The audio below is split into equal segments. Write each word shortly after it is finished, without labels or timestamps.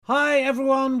Hi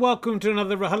everyone, welcome to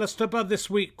another RHLSTP this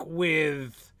week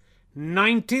with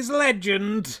 90s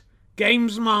legend,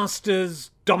 Games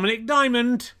Masters, Dominik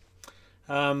Diamond.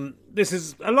 This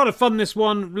is a lot of fun, this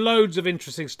one, loads of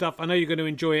interesting stuff. I know you're going to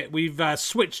enjoy it. We've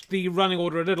switched the running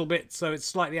order a little bit, so it's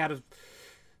slightly out of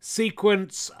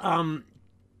sequence,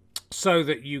 so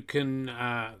that you can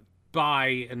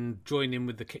buy and join in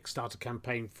with the Kickstarter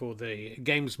campaign for the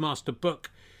Games Master book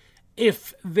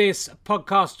if this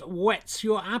podcast whets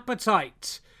your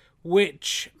appetite,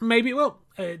 which maybe it will.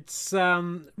 It's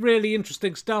really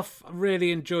interesting stuff. I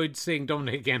really enjoyed seeing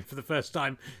Dominik again for the first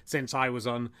time since I was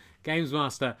on Games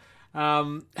Master.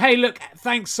 Hey, look,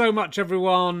 thanks so much,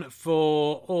 everyone,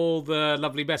 for all the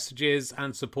lovely messages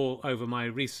and support over my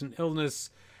recent illness.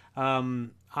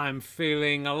 I'm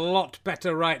feeling a lot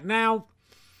better right now,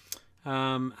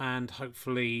 and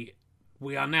hopefully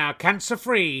we are now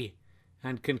cancer-free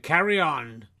and can carry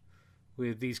on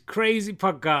with these crazy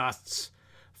podcasts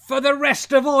for the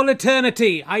rest of all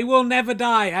eternity. I will never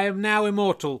die. I am now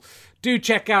immortal. Do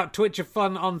check out Twitch of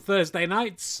Fun on Thursday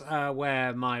nights,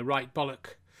 where my right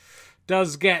bollock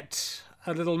does get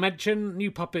a little mention. New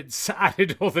puppets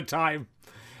added all the time.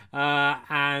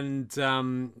 And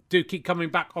do keep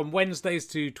coming back on Wednesdays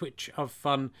to Twitch of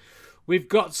Fun. We've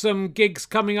got some gigs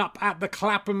coming up at the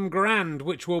Clapham Grand,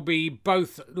 which will be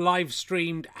both live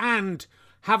streamed and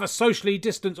have a socially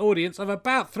distanced audience of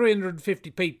about 350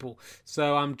 people.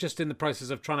 So I'm just in the process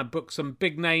of trying to book some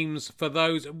big names for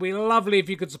those. It'd be lovely if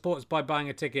you could support us by buying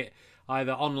a ticket,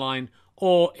 either online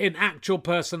or in actual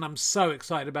person. I'm so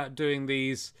excited about doing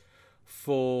these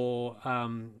for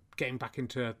getting back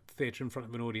into a theatre in front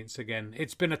of an audience again.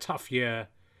 It's been a tough year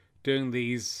doing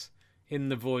these in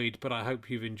the void, but I hope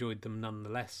you've enjoyed them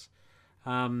nonetheless.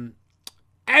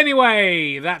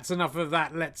 Anyway, that's enough of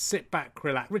that. Let's sit back,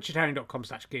 relax.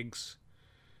 richardherring.com/gigs,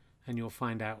 and you'll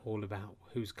find out all about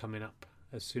who's coming up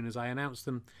as soon as I announce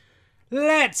them.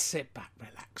 Let's sit back,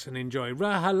 relax, and enjoy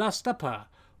RHLSTP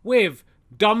with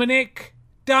Dominik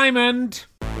Diamond.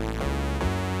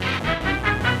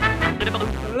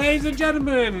 Ladies and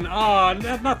gentlemen,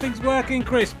 nothing's working,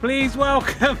 Chris. Please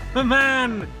welcome a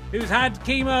man who's had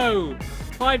chemo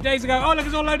 5 days ago. Oh, look,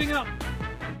 it's all loading up.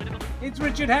 It's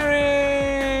Richard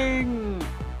Herring.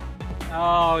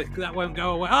 Oh, that won't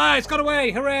go away. Ah, it's got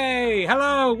away. Hooray.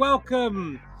 Hello,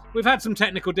 welcome. We've had some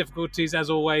technical difficulties, as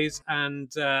always,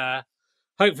 and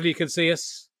hopefully you can see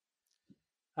us.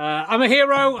 I'm a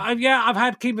hero. I've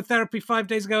had chemotherapy 5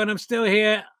 days ago, and I'm still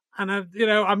here. And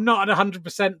I'm not at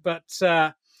 100%, but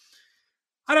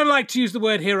I don't like to use the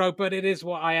word hero, but it is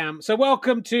what I am. So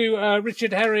welcome to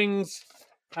Richard Herring's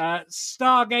Lone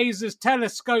Stargazers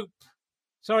Telescope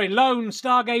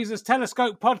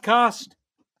podcast.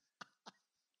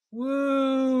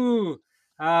 Woo!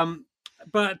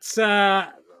 But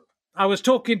I was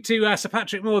talking to Sir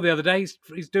Patrick Moore the other day.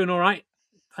 He's doing all right.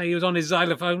 He was on his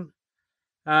xylophone.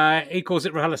 He calls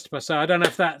it RHLSTP, so I don't know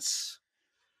if that's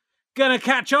gonna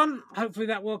catch on. Hopefully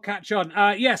that will catch on.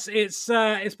 Yes, it's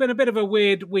been a bit of a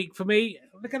weird week for me.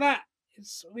 Look at that.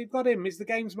 We've got him. He's the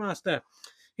Games Master.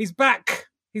 He's back.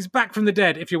 He's back from the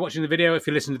dead. If you're watching the video, if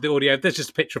you're listening to the audio, there's just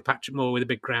a picture of Patrick Moore with a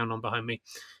big crown on behind me.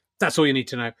 That's all you need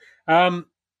to know. I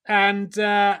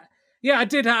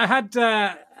did. I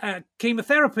had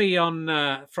chemotherapy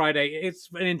on Friday. It's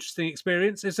an interesting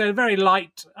experience. It's a very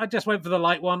light. I just went for the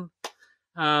light one.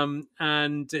 And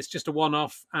it's just a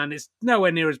one-off, and it's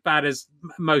nowhere near as bad as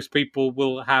most people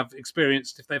will have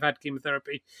experienced if they've had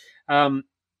chemotherapy.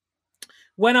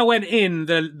 When I went in,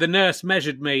 the nurse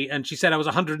measured me, and she said I was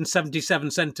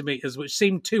 177 centimeters, which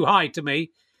seemed too high to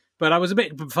me, but I was a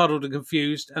bit befuddled and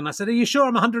confused. And I said, "Are you sure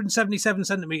I'm 177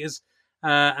 centimeters?"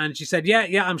 And she said,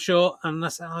 "Yeah, I'm sure." And I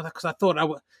said, "Oh, because I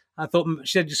thought."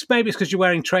 She said, "Maybe it's because you're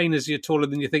wearing trainers. You're taller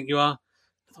than you think you are."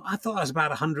 I thought I was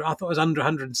about 100. I thought I was under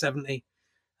 170.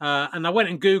 And I went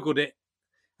and Googled it,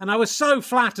 and I was so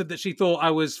flattered that she thought I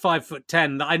was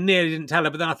 5'10" that I nearly didn't tell her.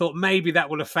 But then I thought maybe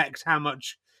that will affect how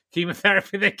much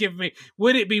chemotherapy they give me.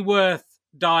 Would it be worth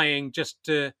dying just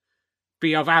to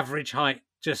be of average height,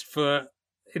 just for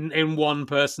in one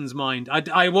person's mind?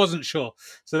 I wasn't sure,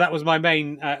 so that was my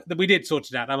main. That we did sort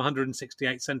it out. I'm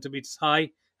 168 centimeters high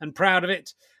and proud of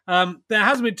it. There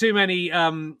hasn't been too many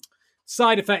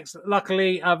side effects.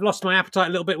 Luckily, I've lost my appetite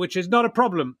a little bit, which is not a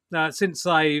problem. Since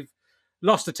I've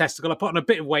lost a testicle, I put on a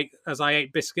bit of weight as I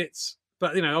ate biscuits.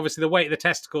 But obviously the weight of the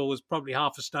testicle was probably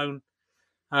half a stone.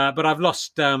 But I've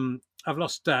lost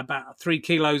about 3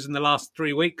 kilos in the last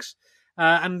 3 weeks.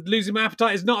 And losing my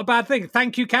appetite is not a bad thing.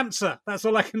 Thank you, cancer. That's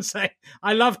all I can say.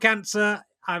 I love cancer.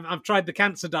 I've tried the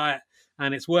cancer diet,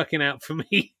 and it's working out for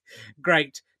me.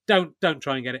 Great. Don't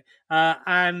try and get it.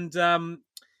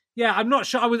 Yeah, I'm not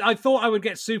sure. I thought I would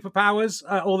get superpowers.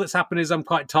 All that's happened is I'm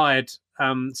quite tired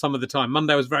some of the time.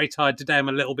 Monday I was very tired. Today I'm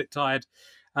a little bit tired.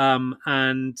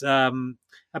 And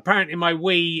apparently my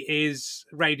wee is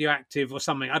radioactive or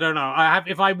something. I don't know.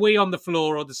 If I wee on the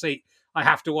floor or the seat, I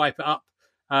have to wipe it up.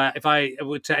 If I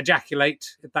were to ejaculate,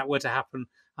 if that were to happen,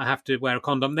 I have to wear a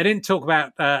condom. They didn't talk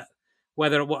about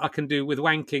what I can do with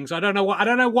wanking. So I don't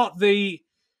know what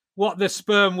the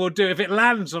sperm will do if it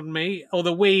lands on me, or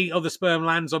the wee or the sperm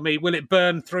lands on me. Will it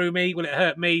burn through me? Will it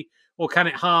hurt me? Or can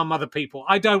it harm other people?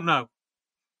 I don't know.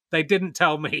 They didn't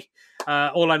tell me.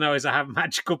 All I know is I have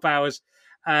magical powers.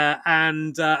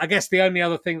 And I guess the only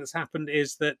other thing that's happened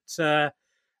is that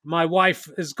my wife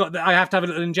has got... I have to have a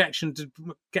little injection to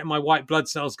get my white blood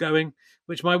cells going,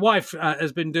 which my wife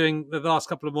has been doing the last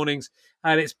couple of mornings.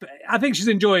 And I think she's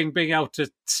enjoying being able to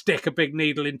stick a big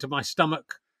needle into my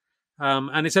stomach.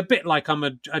 And it's a bit like I'm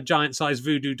a giant-sized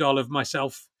voodoo doll of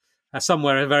myself.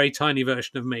 Somewhere a very tiny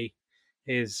version of me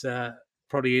is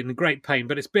probably in great pain,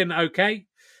 but it's been okay.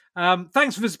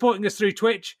 Thanks for supporting us through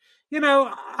Twitch.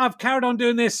 I've carried on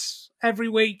doing this every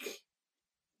week.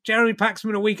 Jeremy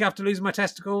Paxman a week after losing my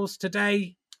testicles.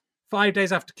 Today, 5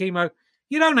 days after chemo.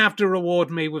 You don't have to reward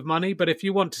me with money, but if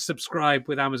you want to subscribe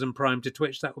with Amazon Prime to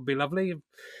Twitch, that would be lovely.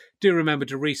 Do remember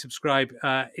to resubscribe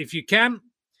if you can.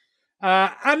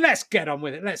 And let's get on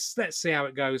with it. Let's see how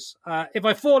it goes. If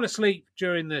I fall asleep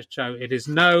during the show, it is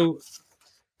no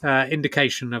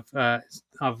indication of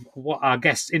what our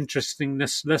guest's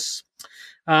interestingness.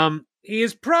 He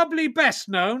is probably best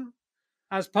known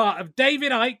as part of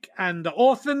David Icke and the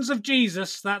Orphans of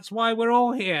Jesus. That's why we're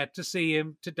all here to see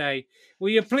him today. Will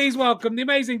you please welcome the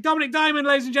amazing Dominik Diamond,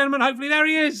 ladies and gentlemen? Hopefully there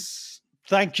he is.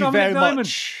 Thank you very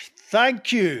much.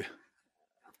 Thank you.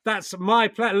 That's my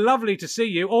pleasure. Lovely to see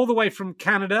you all the way from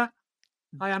Canada,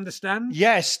 I understand.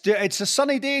 Yes, it's a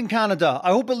sunny day in Canada.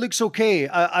 I hope it looks okay.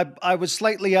 I was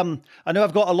slightly, I know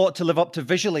I've got a lot to live up to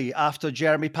visually after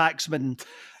Jeremy Paxman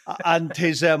and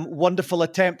his wonderful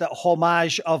attempt at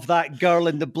homage of that girl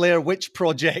in the Blair Witch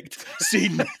Project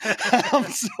scene.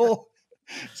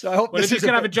 So I hope if you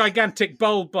can have a gigantic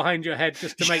bulb behind your head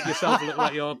just to make yourself look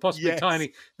like you're possibly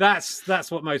tiny,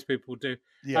 that's what most people do.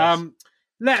 Yes.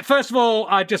 First of all,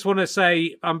 I just want to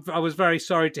say I was very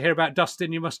sorry to hear about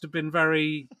Dustin. You must have been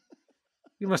very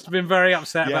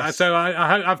upset about it. So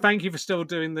I thank you for still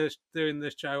doing this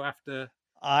show after.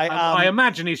 I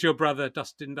imagine he's your brother,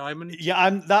 Dustin Diamond. Yeah,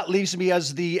 that leaves me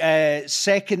as the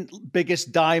second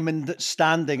biggest diamond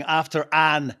standing after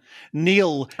Anne.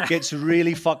 Neil gets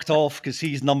really fucked off because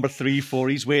he's number 3, 4.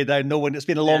 He's way down. No one. It's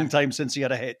been a long time since he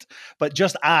had a hit. But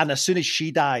just Anne, as soon as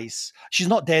she dies, she's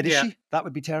not dead, is she? That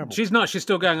would be terrible. She's not. She's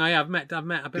still going. I've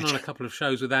been on a couple of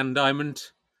shows with Anne Diamond.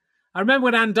 I remember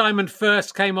when Anne Diamond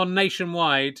first came on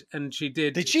nationwide, and she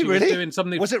did. Did she really? Was doing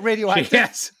something. Was it radioactive?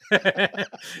 Yes.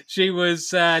 She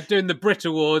was doing the Brit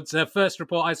Awards. Her first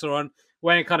report I saw on,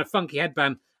 wearing a kind of funky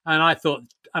headband, and I thought,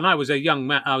 and I was a young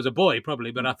man, I was a boy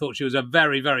probably, but I thought she was a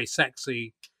very, very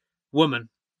sexy woman.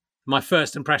 My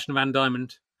first impression of Anne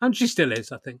Diamond, and she still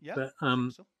is, I think. Yeah. But I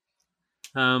think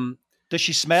so. Does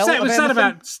she smell? So it was sad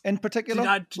about in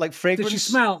particular, like fragrance. Did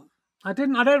she smell? I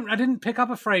didn't pick up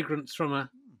a fragrance from her.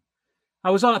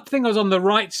 I think I was on the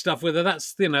right stuff with her.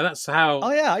 That's how.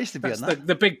 Oh yeah, I used to be on that.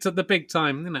 The big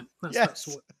time,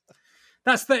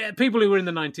 That's the people who were in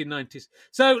the 1990s.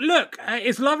 So look,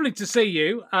 it's lovely to see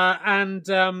you, and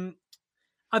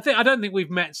I don't think we've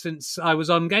met since I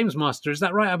was on Games Master. Is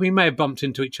that right? We may have bumped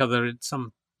into each other at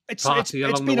some party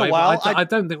along the way. It's been a while. I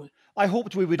don't think. I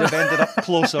hoped we would have ended up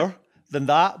closer than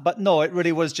that, but no, it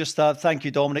really was just thank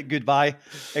you, Dominik, goodbye,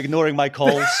 ignoring my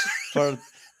calls for.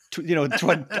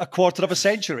 A quarter of a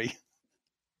century.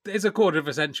 It's a quarter of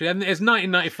a century, and it's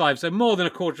 1995, so more than a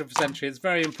quarter of a century. It's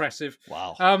very impressive.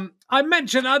 Wow. I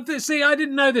mentioned, I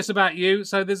didn't know this about you,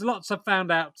 so there's lots I've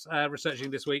found out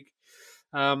researching this week.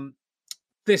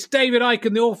 This David Icke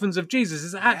and the Orphans of Jesus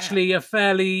is actually a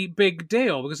fairly big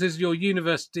deal because this is your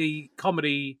university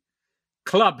comedy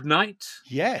club night.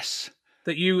 Yes.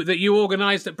 That you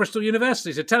organised at Bristol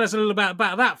University. So tell us a little about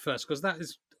that first, because that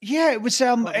is. Yeah, it was.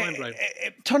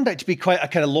 It turned out to be quite a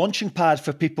kind of launching pad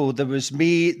for people. There was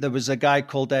me. There was a guy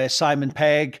called Simon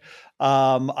Pegg,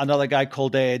 another guy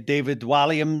called David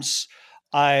Walliams,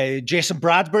 Jason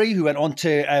Bradbury, who went on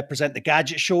to present the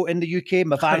Gadget Show in the UK,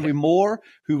 Mavandri Moore,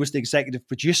 who was the executive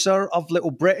producer of Little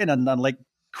Britain and like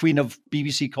Queen of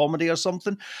BBC Comedy or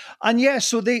something. And yeah,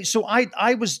 so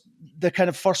I was the kind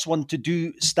of first one to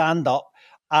do stand up.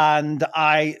 And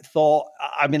I thought,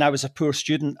 I mean, I was a poor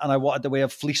student and I wanted a way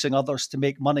of fleecing others to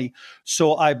make money.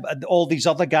 So all these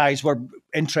other guys were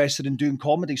interested in doing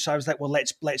comedy. So I was like, well,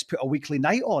 let's put a weekly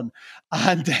night on.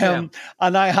 And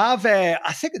and I have,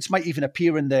 I think it might even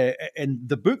appear in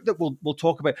the book that we'll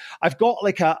talk about. I've got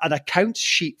like an account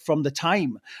sheet from the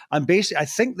time. And basically, I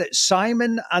think that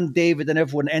Simon and David and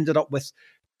everyone ended up with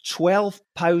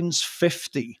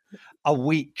 £12.50 a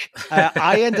week.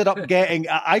 I ended up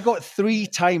I got 3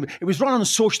 times. It was run on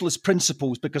socialist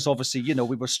principles because obviously,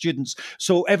 we were students.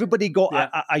 So everybody got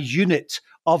a unit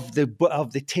of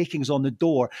the takings on the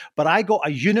door. But I got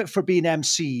a unit for being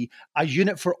MC, a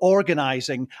unit for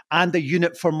organizing, and a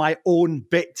unit for my own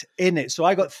bit in it. So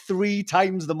I got 3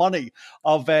 times the money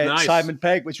of Simon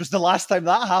Pegg, which was the last time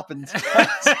that happened.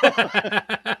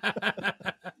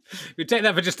 We take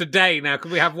that for just a day now.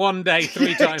 Can we have one day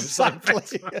 3 times?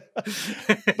 Exactly.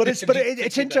 But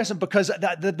it's interesting because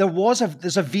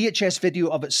there's a VHS video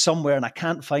of it somewhere and I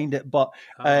can't find it. But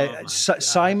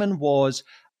Simon was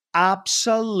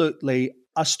absolutely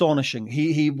astonishing.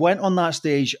 He went on that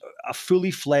stage a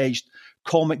fully fledged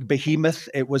comic behemoth.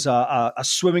 It was a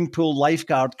swimming pool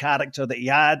lifeguard character that he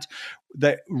had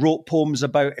that wrote poems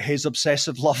about his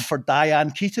obsessive love for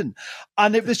Diane Keaton.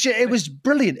 And it was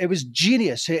brilliant. It was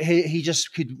genius. He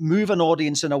just could move an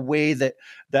audience in a way that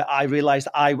I realized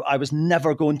I was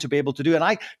never going to be able to do. And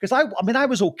I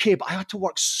was okay, but I had to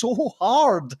work so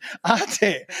hard at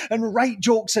it and write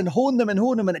jokes and hone them.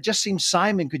 And it just seemed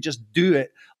Simon could just do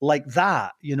it like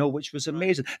that, which was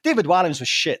amazing. David Walliams was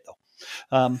shit though.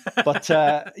 But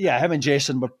him and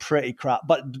Jason were pretty crap.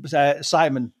 But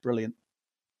Simon, brilliant.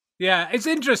 Yeah, it's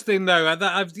interesting though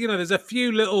that there's a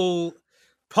few little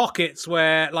pockets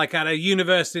where, like at a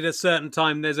university at a certain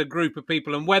time, there's a group of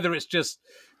people, and whether it's just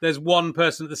there's one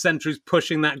person at the centre who's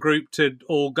pushing that group to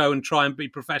all go and try and be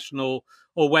professional,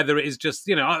 or whether it is just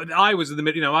I was in the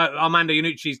middle. Armando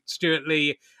Iannucci, Stuart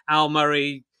Lee, Al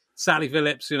Murray, Sally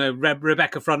Phillips,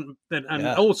 Rebecca Front, and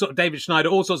all sorts, David Schneider,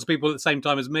 all sorts of people at the same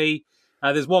time as me.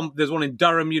 There's one in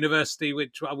Durham University,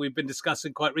 which we've been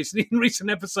discussing quite recently in recent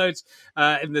episodes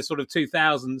in the sort of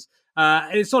 2000s.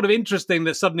 It's sort of interesting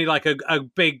that suddenly like a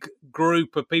big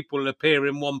group of people appear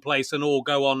in one place and all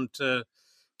go on to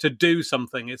do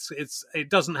something. It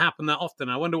doesn't happen that often.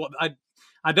 I wonder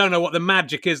I don't know what the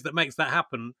magic is that makes that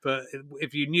happen, but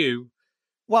if you knew.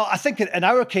 Well, I think in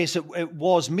our case, it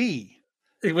was me.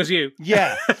 It was you.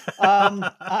 Yeah. And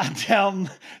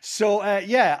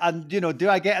do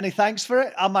I get any thanks for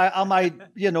it? Am I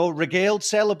regaled,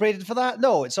 celebrated for that?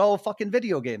 No, it's all fucking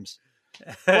video games.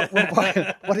 What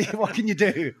can you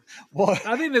do?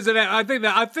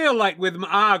 I feel like with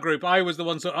our group, I was the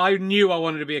one, so I knew I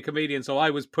wanted to be a comedian, so I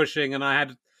was pushing and I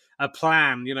had a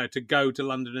plan, to go to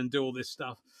London and do all this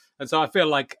stuff. And so I feel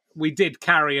like we did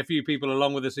carry a few people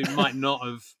along with us who might not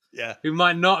have who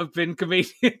might not have been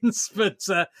comedians, but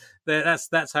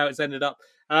that's how it's ended up.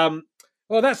 Well,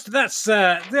 so that's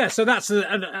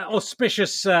an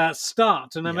auspicious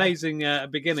start, an amazing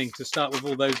beginning to start with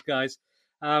all those guys.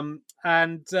 And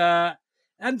so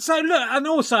look, and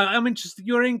also I'm interested.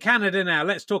 You're in Canada now.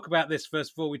 Let's talk about this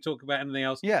first before we talk about anything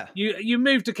else. Yeah, you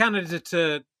moved to Canada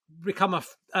to become a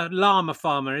llama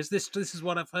farmer. This is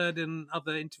what I've heard in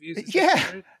other interviews?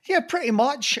 Yeah, pretty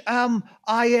much.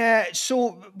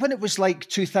 So when it was like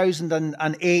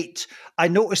 2008, I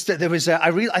noticed that there was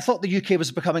I thought the UK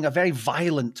was becoming a very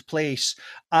violent place,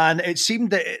 and it seemed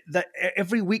that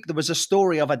every week there was a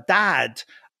story of a dad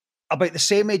about the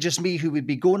same age as me who would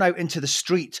be going out into the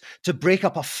street to break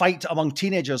up a fight among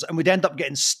teenagers, and we'd end up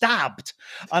getting stabbed.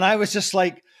 And I was just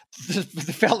like,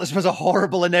 felt this was a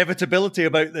horrible inevitability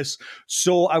about this.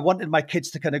 So I wanted my kids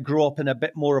to kind of grow up in a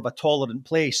bit more of a tolerant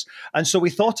place. And so we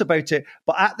thought about it.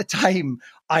 But at the time,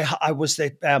 I was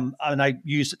and I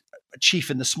used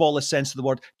chief in the smallest sense of the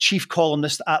word, chief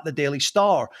columnist at the Daily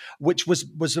Star, which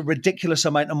was a ridiculous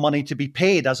amount of money to be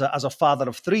paid as a father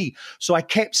of 3. So I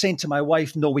kept saying to my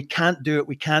wife, no, we can't do it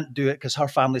because her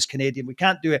family's Canadian. We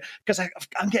can't do it because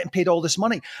I'm getting paid all this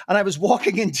money. And I was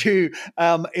walking into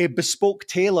a bespoke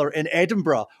tailor in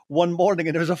Edinburgh one morning,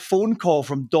 and there was a phone call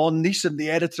from Don Neeson, the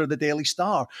editor of the Daily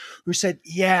Star, who said,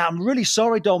 yeah, I'm really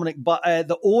sorry, Dominik, but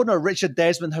the owner, Richard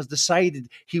Desmond, has decided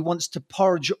he wants to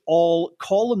purge all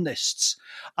columnists.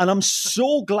 And I'm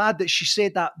so glad that she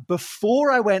said that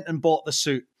before I went and bought the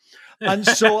suit. And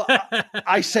so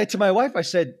I said to my wife, I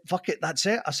said, fuck it, that's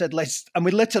it. I said, and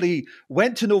we literally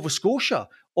went to Nova Scotia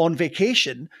on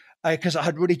vacation because I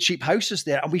had really cheap houses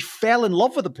there. And we fell in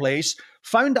love with the place,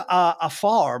 found a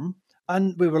farm,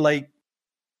 and we were like,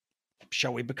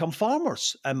 shall we become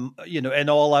farmers? In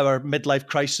all our midlife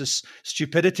crisis,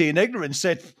 stupidity and ignorance,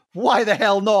 said, Why the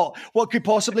hell not? What could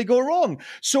possibly go wrong?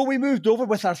 So we moved over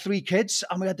with our 3 kids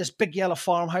and we had this big yellow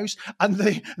farmhouse and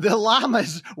the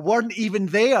llamas weren't even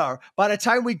there. By the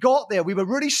time we got there, we were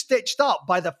really stitched up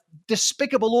by the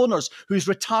despicable owners whose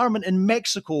retirement in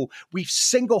Mexico we've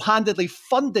single-handedly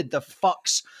funded the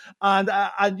fucks. And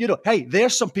hey,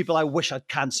 there's some people I wish had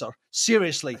cancer.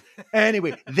 Seriously.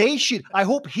 Anyway, I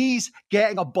hope he's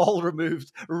getting a ball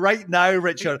removed right now,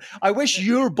 Richard. I wish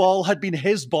your ball had been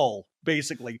his ball,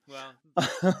 basically. Well,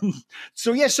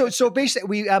 so basically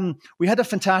we had a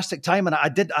fantastic time, and I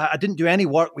didn't do any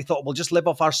work. We thought we'll just live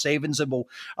off our savings, and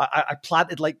I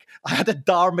planted, like, I had a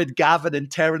Darmid Gavin and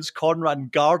Terence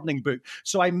Conran gardening book,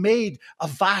 so I made a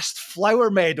vast flower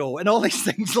meadow and all these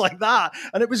things like that,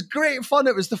 and it was great fun.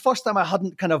 It was the first time I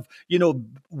hadn't kind of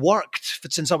worked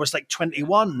since I was like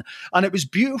 21, and it was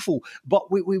beautiful.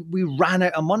 But we ran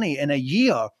out of money in a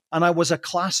year. And I was a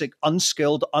classic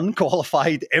unskilled,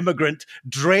 unqualified immigrant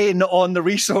drain on the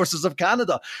resources of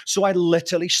Canada. So I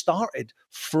literally started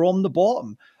from the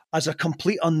bottom as a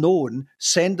complete unknown,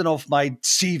 sending off my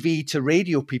CV to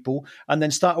radio people, and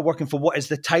then started working for what is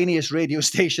the tiniest radio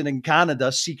station in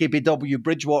Canada, CKBW,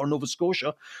 Bridgewater, Nova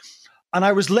Scotia. And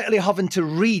I was literally having to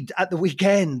read at the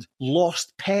weekend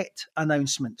lost pet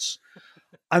announcements.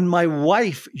 And my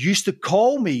wife used to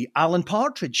call me Alan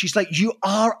Partridge. She's like, you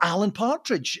are Alan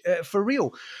Partridge, for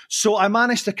real. So I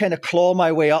managed to kind of claw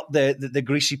my way up the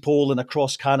greasy pole and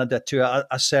across Canada to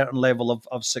a certain level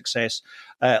of success,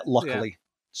 luckily. Yeah.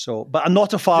 So, but I'm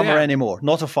not a farmer anymore.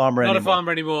 Not a farmer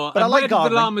anymore. But I like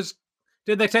gardening.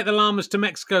 Did they take the llamas to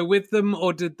Mexico with them,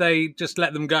 or did they just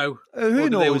let them go? Who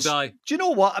knows? They all die? Do you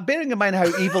know what? Bearing in mind how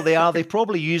evil they are, they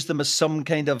probably used them as some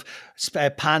kind of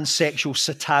pansexual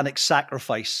satanic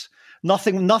sacrifice.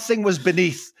 Nothing was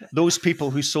beneath those people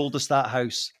who sold us that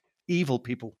house. Evil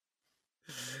people.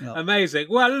 Yeah. Amazing.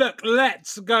 Well, look,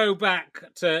 let's go back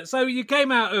to... So you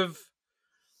came out of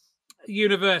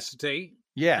university...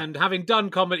 Yeah. And having done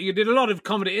comedy, you did a lot of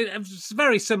comedy. It's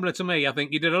very similar to me, I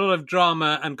think. You did a lot of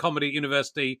drama and comedy at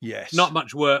university. Yes. Not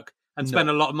much work, and spent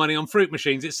a lot of money on fruit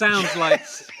machines. It sounds like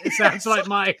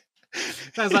my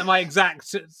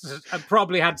exact. I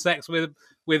probably had sex with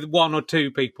 1 or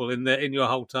 2 people in your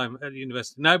whole time at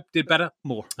university. No, did better?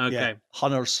 More. Okay. Yeah.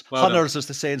 Hunners. Well Hunners, as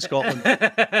they say in Scotland.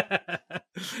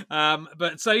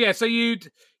 So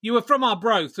you were from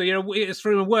Arbroath, so it's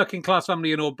from a working class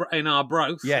family in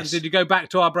Arbroath. Yes. And did you go back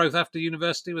to Arbroath after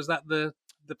university? Was that the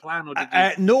plan, or did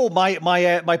you? No,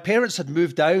 my parents had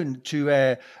moved down to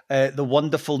the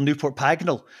wonderful Newport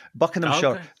Pagnell,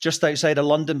 Buckinghamshire, just outside of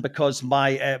London, because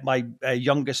my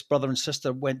youngest brother and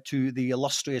sister went to the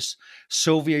illustrious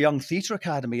Sylvia Young Theatre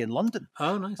Academy in London.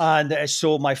 Oh, nice. And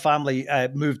so my family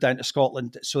moved down to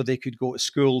Scotland so they could go to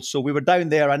school. So we were down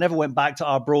there. I never went back to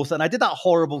Arbroath, and I did that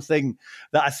horrible thing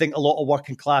that I think a lot of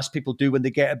working class people do when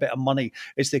they get a bit of money,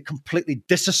 is they completely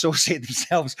disassociate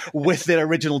themselves with their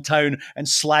original town and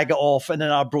slag it off. And in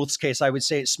Arbroath's case, I would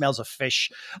say it smells of fish.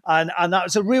 And that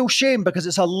was a real shame, because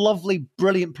it's a lovely,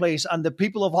 brilliant place. And the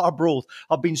people of Arbroath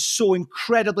have been so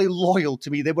incredibly loyal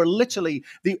to me. They were literally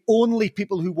the only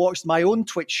people who watched my own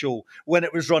Twitch show when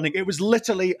it was running. It was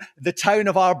literally the town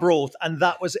of Arbroath, and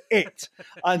that was it.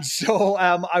 And so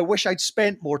I wish I'd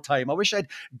spent more time. I wish I'd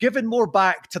given more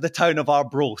back to the town of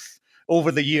Arbroath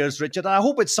over the years, Richard. And I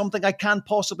hope it's something I can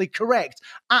possibly correct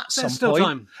at some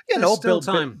point.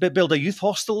 Time. Build a youth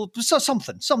hostel,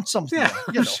 something. Yeah,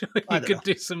 I'm sure you could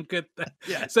do some good there.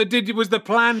 Yeah. So was the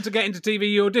plan to get into TV?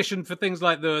 You auditioned for things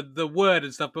like the Word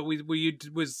and stuff, but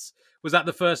was that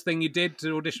the first thing you did,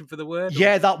 to audition for the Word?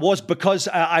 Yeah, that was because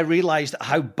I realised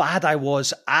how bad I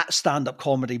was at stand-up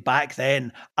comedy back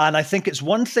then. And I think it's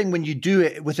one thing when you do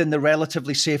it within the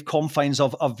relatively safe confines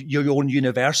of your own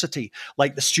university,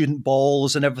 like the student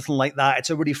balls and everything like that. It's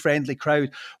a really friendly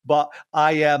crowd. But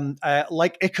I,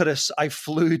 like Icarus, I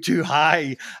flew too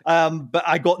high. But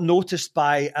I got noticed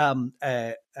by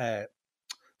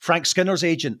Frank Skinner's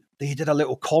agent. They did a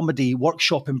little comedy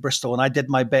workshop in Bristol, and I did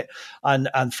my bit.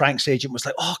 And Frank's agent was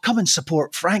like, "Oh, come and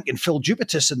support Frank and Phil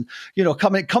Jupitus, and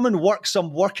come and work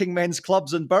some working men's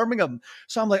clubs in Birmingham."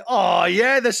 So I'm like, "Oh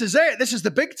yeah, this is it. This is the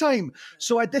big time."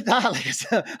 So I did that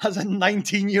as a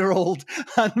 19-year-old,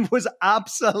 and was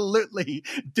absolutely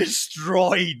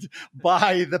destroyed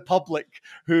by the public.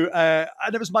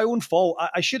 And it was my own fault.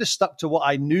 I should have stuck to what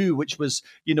I knew, which was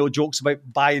jokes about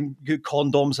buying good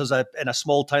condoms in a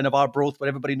small town of Arbroath where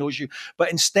everybody knows you. But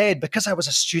instead, because I was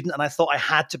a student and I thought I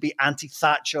had to be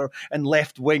anti-Thatcher and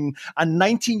left-wing, and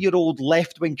 19-year-old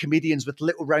left-wing comedians with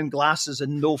little round glasses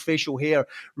and no facial hair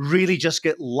really just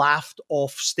get laughed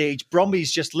off stage.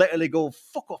 Brummies just literally go,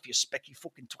 "Fuck off, you spicky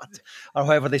fucking twat," or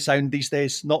however they sound these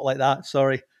days. Not like that,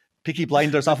 sorry. Peaky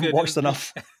Blinders, I haven't watched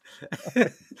enough.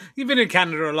 You've been in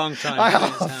Canada a long time.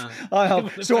 I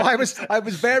have. So I was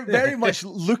very, very much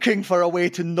looking for a way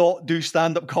to not do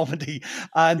stand-up comedy,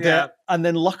 and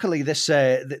then luckily they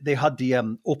had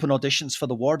the open auditions for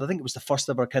the Ward. I think it was the first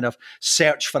ever kind of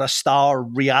search for a star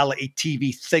reality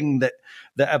TV thing that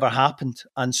ever happened,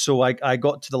 and so I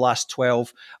got to the last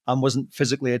 12 and wasn't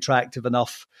physically attractive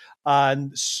enough,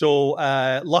 and so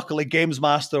luckily Games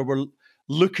Master were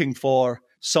looking for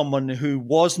someone who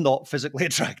was not physically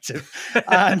attractive,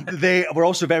 and they were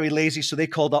also very lazy. So they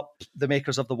called up the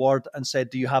makers of the Ward and said,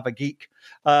 "Do you have a geek?"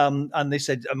 And they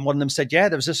said, and one of them said, "Yeah,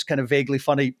 there was this kind of vaguely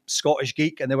funny Scottish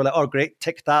geek," and they were like, "Oh, great,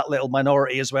 tick that little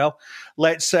minority as well.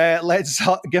 Let's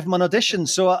give him an audition."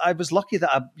 So I was lucky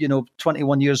that I'm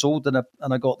 21 years old and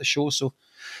I got the show. So.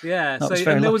 Yeah, so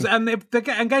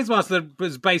and Games Master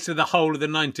was basically the whole of the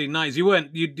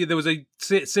 1990s. There was a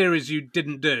series you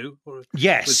didn't do, or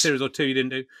yes, a series or two you didn't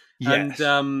do, yes.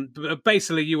 And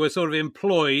basically you were sort of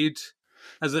employed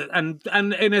as and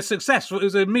in a successful. It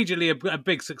was immediately a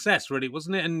big success, really,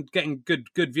 wasn't it? And getting good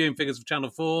viewing figures for Channel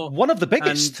 4, one of the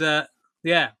biggest. And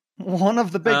one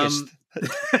of the biggest.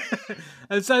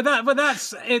 And so it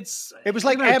was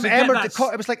like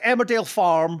it was like Emmerdale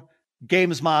Farm,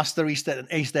 Games Master, East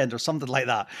End, or something like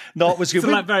that. No, it was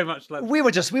very much like we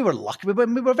were lucky. We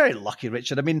were very lucky,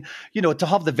 Richard. I mean, to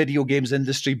have the video games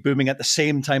industry booming at the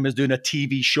same time as doing a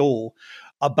TV show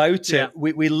about it.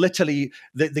 We literally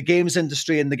the games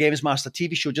industry and the Games Master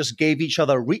TV show just gave each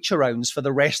other reach arounds for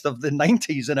the rest of the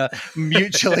 90s in a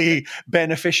mutually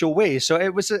beneficial way. So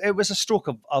it was a stroke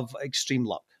of extreme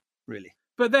luck, really.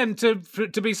 But then to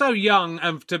be so young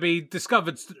and to be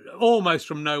discovered almost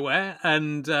from nowhere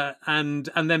and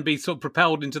then be sort of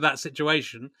propelled into that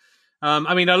situation,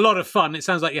 I mean, a lot of fun. It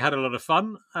sounds like you had a lot of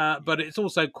fun, but it's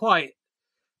also quite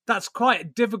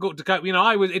difficult to cope.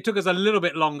 It took us a little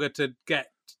bit longer to get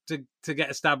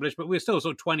established, but we were still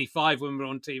sort of 25 when we were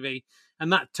on TV,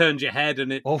 and that turns your head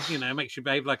and it makes you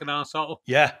behave like an arsehole.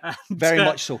 Yeah, very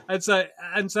much so. And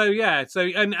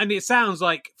it sounds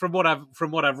like from what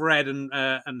I've read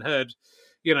and heard,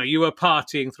 you were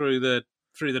partying through the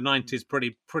 90s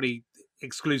pretty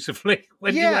exclusively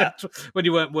when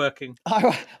you weren't working.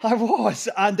 I was,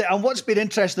 and what's been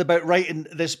interesting about writing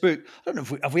this book, I don't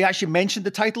know if we actually mentioned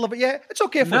the title of it yet. It's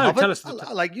okay if we haven't. Tell us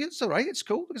I like you. It's all right. It's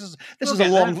cool because this is a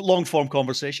long form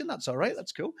conversation. That's all right.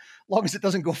 That's cool. As long as it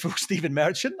doesn't go full Stephen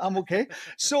Merchant, I'm okay.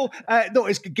 So no,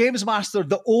 it's Games Master,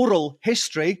 the oral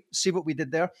history. See what we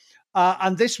did there.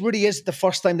 And this really is the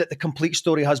first time that the complete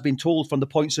story has been told from the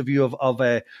points of view of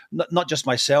not just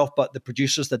myself, but the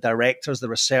producers, the directors, the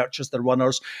researchers, the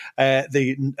runners,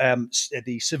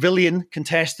 the civilian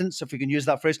contestants, if we can use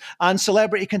that phrase, and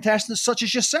celebrity contestants such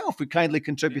as yourself who kindly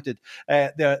contributed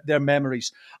their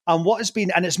memories. And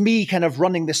it's me kind of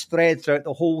running this thread throughout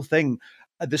the whole thing,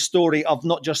 the story of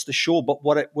not just the show, but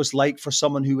what it was like for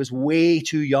someone who was way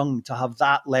too young to have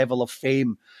that level of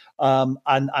fame.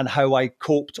 And how I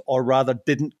coped, or rather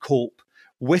didn't cope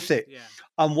with it. Yeah.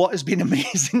 And what has been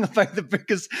amazing about the book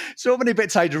is so many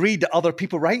bits I'd read other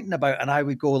people writing about, and I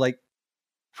would go like,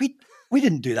 we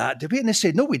didn't do that, did we? And they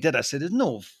said, no, we did. I said,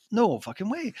 no fucking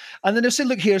way. And then they said,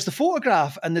 look, here's the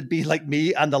photograph. And it'd be like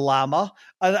me and a llama.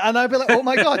 And I'd be like, oh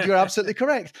my God, you're absolutely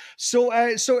correct. So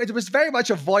it was very much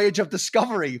a voyage of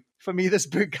discovery for me, this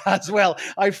book as well.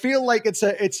 I feel like it's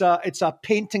a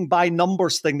painting by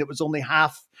numbers thing that was only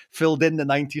half filled in the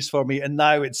 90s for me. And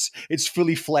now it's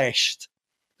fully fleshed.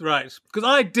 Right, because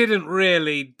I didn't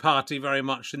really party very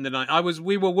much in the night.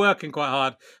 We were working quite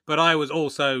hard, but I was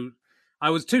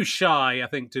too shy, I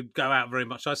think, to go out very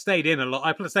much. I stayed in a lot.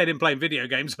 I stayed in playing video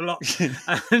games a lot,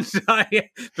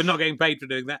 but not getting paid for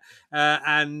doing that.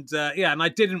 And I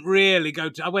didn't really go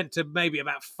to. I went to maybe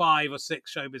about 5 or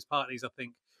 6 showbiz parties, I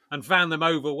think, and found them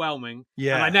overwhelming.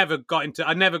 Yeah, and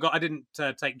I didn't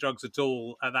take drugs at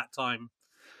all at that time.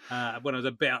 When I was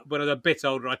a bit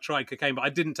older, I tried cocaine, but I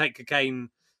didn't take cocaine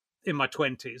in my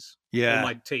 20s or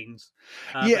my teens.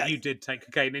 But you did take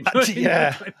cocaine in your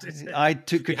 20s. I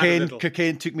took cocaine.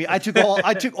 Cocaine took me. I took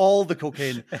all the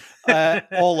cocaine,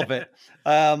 all of it.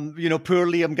 Poor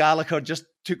Liam Gallagher just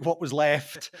took what was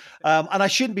left. And I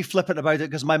shouldn't be flippant about it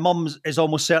because my mum is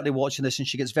almost certainly watching this and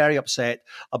she gets very upset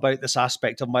about this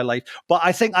aspect of my life. But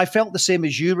I think I felt the same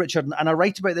as you, Richard. And I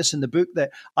write about this in the book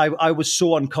that I was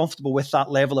so uncomfortable with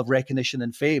that level of recognition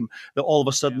and fame that all of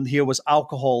a sudden here was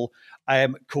alcohol,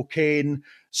 cocaine,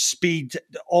 speed,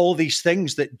 all these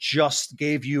things that just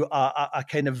gave you a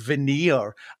kind of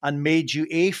veneer and made you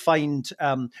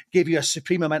gave you a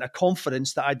supreme amount of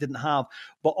confidence that I didn't have.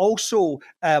 But also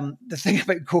the thing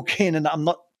about cocaine, and I'm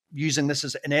not using this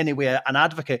as in any way an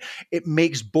advocate. It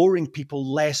makes boring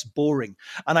people less boring.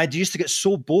 And I used to get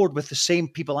so bored with the same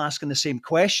people asking the same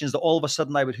questions that all of a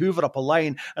sudden I would hoover up a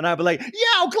line and I'd be like,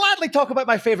 yeah, I'll gladly talk about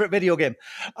my favorite video game.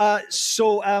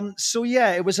 So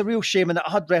yeah, it was a real shame, and it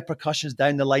had repercussions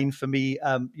down the line for me,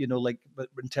 like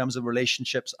in terms of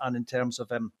relationships and in terms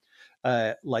of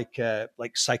like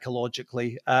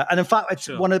psychologically. And in fact, it's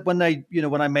when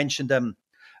I mentioned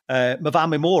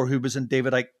Mavami Moore, who was in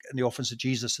David Icke and the Orphans of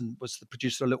Jesus and was the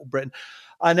producer of Little Britain,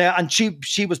 and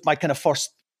she was my kind of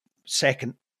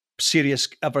second serious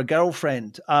ever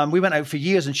girlfriend. We went out for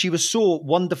years, and she was so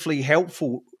wonderfully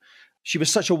helpful. She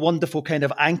was such a wonderful kind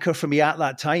of anchor for me at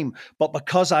that time. But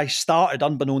because I started,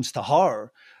 unbeknownst to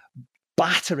her,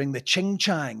 battering the ching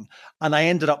chang, and I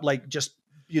ended up like just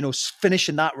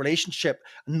finishing that relationship,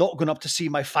 not going up to see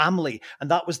my family. And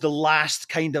that was the last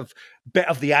kind of bit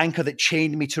of the anchor that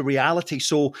chained me to reality.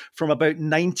 So from about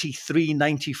 93,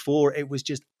 94, it was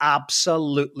just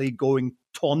absolutely going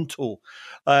tonto,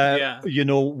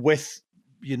 with,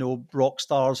 rock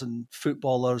stars and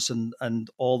footballers and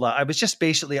all that. I was just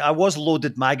basically, I was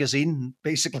Loaded Magazine,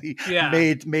 basically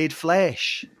made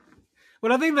flesh.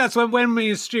 Well, I think that's when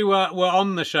me and Stu were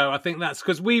on the show. I think that's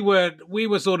because we were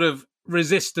sort of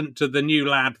resistant to the new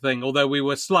lad thing, although we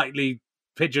were slightly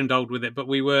pigeonholed with it, but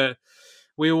we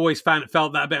always felt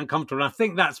that a bit uncomfortable. And I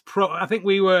think I think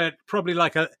we were probably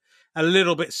like a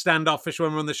little bit standoffish when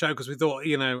we were on the show, because we thought,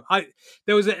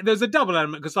 there was a double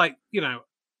element, because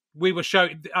we were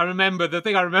showing. The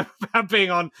thing I remember about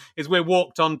being on is we're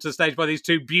walked onto stage by these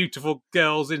two beautiful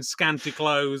girls in scanty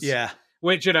clothes. Yeah.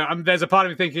 Which, there's a part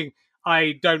of me thinking,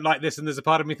 I don't like this, and there's a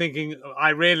part of me thinking I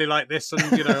really like this, and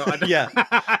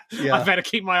I better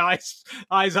keep my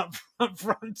eyes up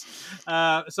front.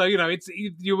 So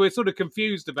you were sort of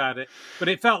confused about it, but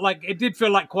it did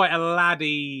feel like quite a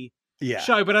laddie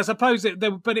show. But I suppose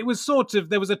it was sort of,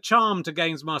 there was a charm to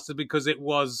Games Master because it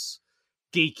was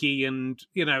geeky and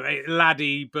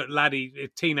laddie, but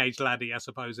teenage laddie, I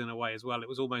suppose, in a way as well. It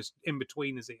was almost in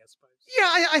between, I suppose.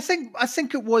 Yeah, I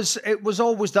think it was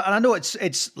always that. And I know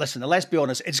it's listen, let's be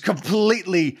honest, it's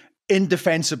completely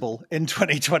indefensible in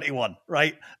 2021,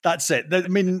 right? That's it. I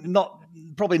mean,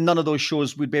 probably none of those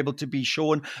shows would be able to be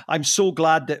shown. I'm so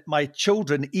glad that my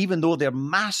children, even though they're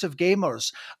massive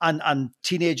gamers and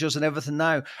teenagers and everything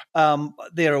now,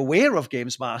 they're aware of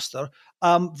Games Master.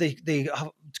 They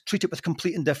treat it with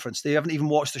complete indifference. They haven't even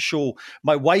watched the show.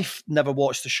 My wife never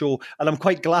watched the show, and I'm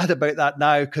quite glad about that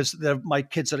now, because my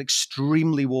kids are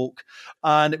extremely woke,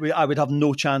 and I would have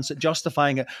no chance at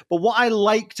justifying it. But what I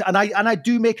liked, and I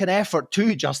do make an effort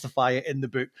to justify it in the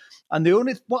book, and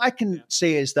what I can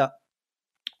say is that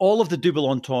all of the double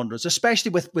entendres,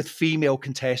 especially with female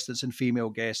contestants and female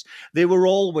guests, they were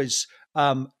always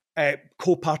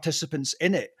co-participants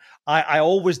in it. I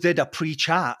always did a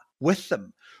pre-chat with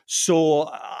them. So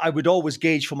I would always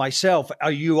gauge for myself,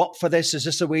 are you up for this? Is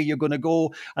this the way you're going to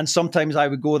go? And sometimes I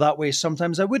would go that way,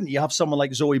 sometimes I wouldn't. You have someone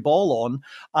like Zoe Ball on,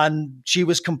 and she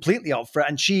was completely up for it,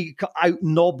 and she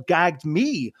out-knob-gagged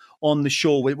me on the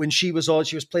show. When she was on,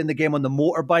 she was playing the game on the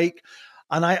motorbike.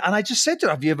 And I just said to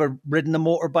her, have you ever ridden a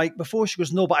motorbike before? She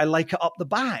goes, no, but I like it up the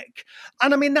back.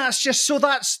 And I mean, that's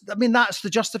the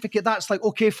justificate. That's like,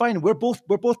 okay, fine. We're both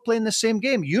playing the same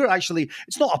game.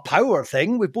 It's not a power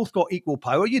thing. We've both got equal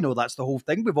power. That's the whole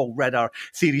thing. We've all read our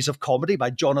Theories of Comedy by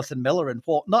Jonathan Miller and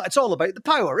whatnot. It's all about the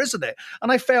power, isn't it?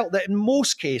 And I felt that in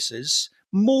most cases,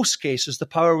 the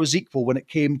power was equal when it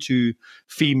came to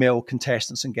female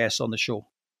contestants and guests on the show.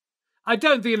 I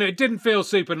don't think, it didn't feel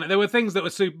super. There were things that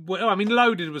were super. I mean,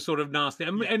 Loaded was sort of nasty,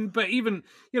 but even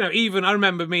I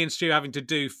remember me and Stu having to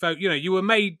do. You were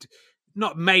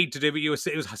not made to do, but it was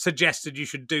suggested you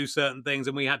should do certain things,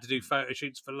 and we had to do photo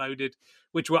shoots for Loaded,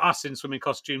 which were us in swimming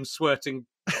costumes, squirting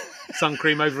sun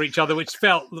cream over each other, which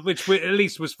at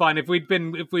least was fine. If we'd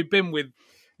been with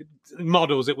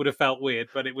models, it would have felt weird,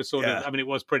 but it was sort of, it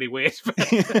was pretty weird.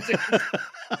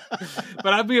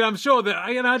 But I mean, I'm sure that,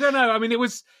 I don't know. I mean,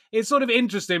 it's sort of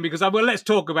interesting because let's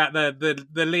talk about the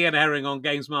Leon Herring on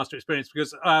Games Master experience,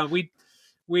 because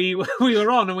we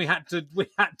were on and we had to.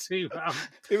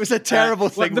 It was a terrible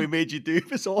thing we made you do.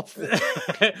 It was awful.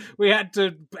 We had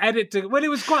to edit. I think it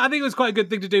was quite a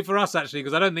good thing to do for us, actually,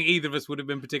 because I don't think either of us would have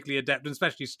been particularly adept, and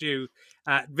especially Stu,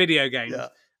 at video games.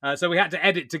 Yeah. So we had to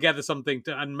edit together something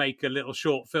and make a little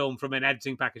short film from an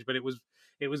editing package, but it was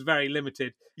very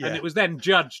limited, and it was then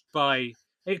judged by.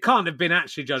 It can't have been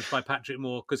actually judged by Patrick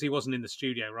Moore because he wasn't in the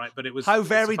studio, right? But it was. How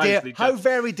very dare you? How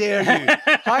very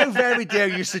dare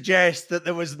you suggest that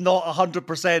there was not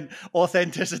 100%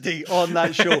 authenticity on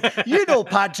that show?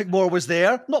 Patrick Moore was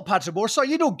there. Not Patrick Moore.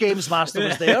 Sorry, Games Master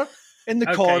was there in the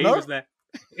corner. He was there.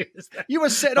 You were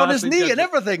sitting on his knee and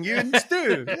everything. You and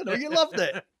Stu, you loved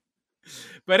it.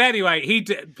 But anyway,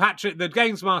 Patrick, the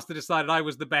Games Master, decided I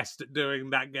was the best at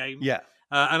doing that game. Yeah.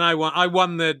 And I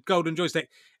won the golden joystick.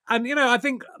 And, I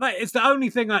think that it's the only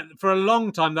thing for a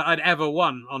long time that I'd ever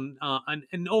won on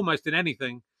in almost in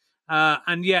anything.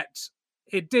 And yet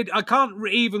it did. I can't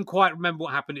even quite remember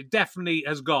what happened. It definitely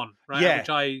has gone, right? Yeah.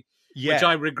 Which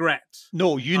I regret.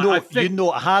 No,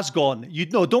 it has gone.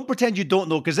 Don't pretend you don't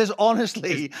know, because this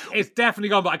honestly... It's definitely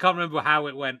gone, but I can't remember how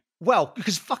it went. Well,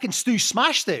 because fucking Stu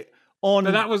smashed it on...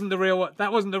 No, that wasn't the real one.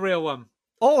 That wasn't the real one.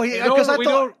 Oh, because I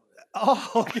thought...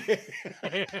 Oh, okay.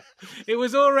 It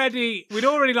was already...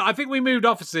 I think we moved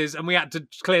offices and we had to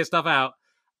clear stuff out.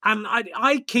 And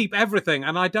I keep everything,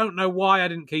 and I don't know why I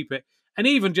didn't keep it. And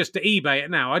even just to eBay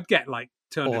it now, I'd get like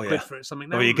 200 quid for it,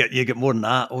 something. Oh, you get more than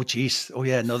that. Oh, geez. Oh,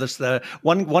 yeah. No, there's the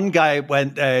one guy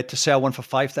went to sell one for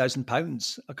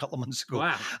 £5,000 a couple of months ago.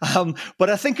 Wow. But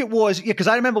I think it was because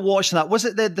I remember watching that. Was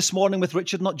it This Morning with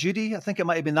Richard, Not Judy? I think it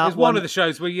might have been that. It was one of the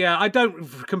shows where I don't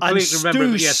completely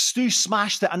remember. Yes, Stu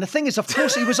smashed it, and the thing is, of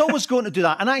course, he was always going to do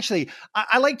that. And actually,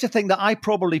 I like to think that I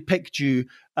probably picked you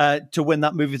to win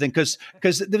that movie thing because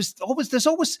there's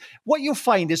always what you'll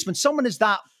find is when someone is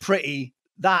that pretty,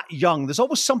 that young, there's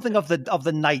always something of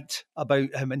the night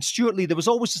about him. And Stuart Lee, there was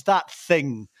always just that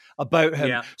thing about him.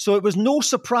 Yeah. So it was no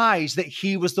surprise that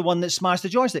he was the one that smashed the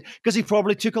joystick, because he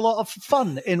probably took a lot of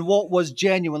fun in what was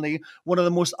genuinely one of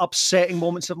the most upsetting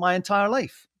moments of my entire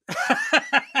life.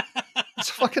 It's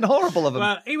fucking horrible of him.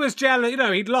 Well, he was jealous.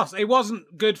 He'd lost. It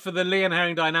wasn't good for the Lee and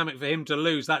Herring dynamic for him to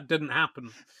lose. That didn't happen.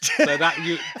 So that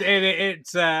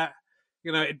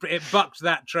it bucked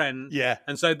that trend. Yeah.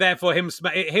 And so therefore him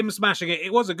smashing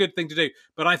it was a good thing to do.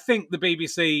 But I think the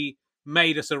BBC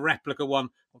made us a replica one,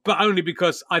 but only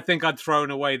because I think I'd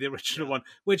thrown away the original one,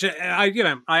 which I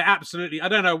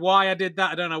don't know why I did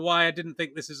that. I don't know why I didn't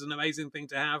think this is an amazing thing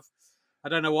to have. I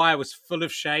don't know why I was full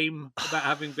of shame about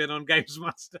having been on Games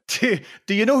Master. Do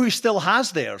you know who still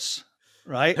has theirs?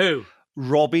 Right? Who?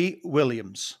 Robbie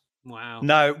Williams. Wow.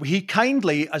 Now, he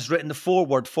kindly has written the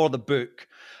foreword for the book.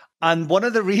 And one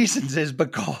of the reasons is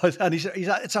because, and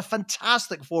it's a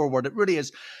fantastic foreword, it really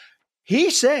is.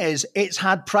 He says it's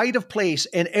had pride of place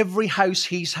in every house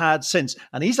he's had since.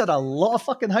 And he's had a lot of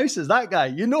fucking houses, that guy.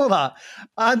 You know that.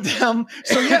 And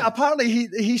so, yeah, apparently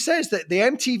he says that the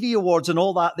MTV Awards and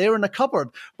all that, they're in a cupboard,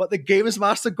 but the Games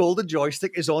Master Golden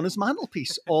Joystick is on his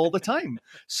mantelpiece all the time.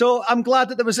 So I'm glad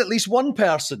that there was at least one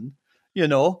person,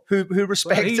 who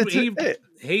respected it.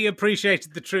 He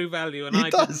appreciated the true value, and he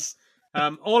does.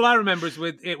 All I remember is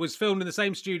it was filmed in the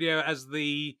same studio as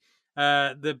the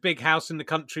Big House in the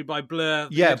Country by Blur.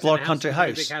 Yeah, Blur Country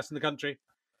House. Big House in the Country.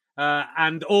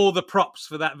 And all the props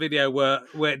for that video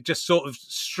were just sort of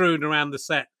strewn around the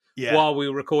set while we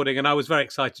were recording, and I was very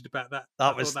excited about that.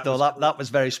 That was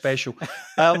very special.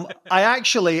 I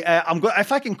actually,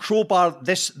 if I can crowbar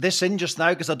this in just now,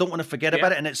 because I don't want to forget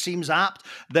about it, and it seems apt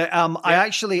that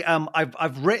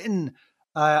I've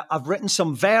written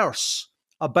some verse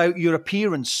about your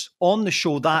appearance on the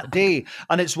show that day,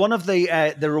 and it's one of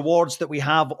the rewards that we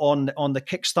have on the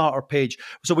Kickstarter page.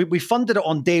 So we funded it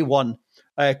on day one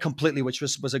completely, which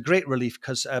was a great relief,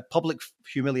 because public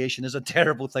humiliation is a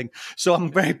terrible thing. So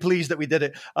I'm very pleased that we did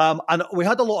it. And we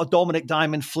had a lot of Dominik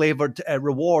Diamond flavored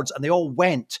rewards, and they all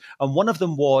went. And one of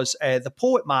them was the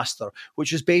Poet Master,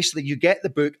 which is basically you get the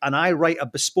book, and I write a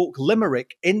bespoke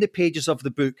limerick in the pages of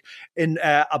the book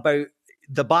about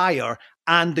the buyer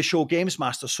and the show Games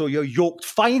Master. So you're yoked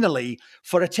finally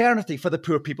for eternity for the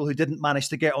poor people who didn't manage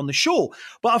to get on the show.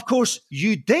 But of course,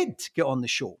 you did get on the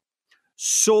show.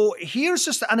 So here's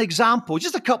just an example,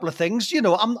 just a couple of things.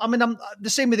 I'm the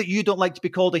same way that you don't like to be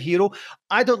called a hero.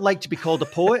 I don't like to be called a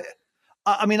poet.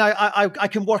 I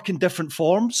can work in different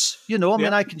forms.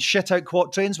 I can shit out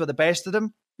quatrains with the best of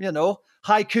them.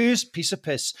 Haikus, piece of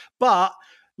piss. But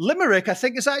limerick, I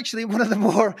think, is actually one of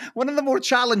the more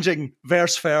challenging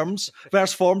verse forms,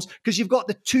 because you've got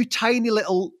the two tiny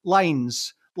little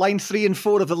lines, line 3 and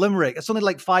 4 of the limerick. It's only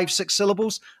like 5-6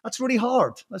 syllables. That's really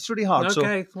hard.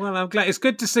 Okay, well, I'm glad. It's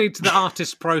good to see the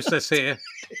artist process here,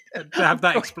 to have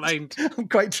that explained. I'm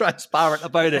quite transparent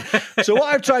about it. So what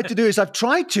I've tried to do is but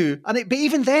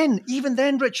even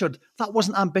then, Richard, that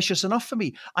wasn't ambitious enough for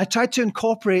me. I tried to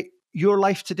incorporate your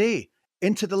life today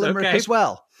into the limerick as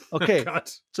well. Okay,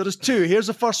 so there's two. Here's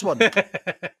the first one.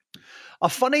 A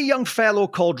funny young fellow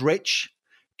called Rich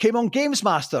came on Games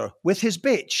Master with his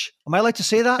bitch. Am I allowed to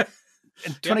say that?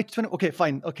 In 2020? Okay,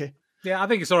 fine. Okay. Yeah, I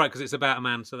think it's all right because it's about a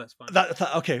man, so that's fine.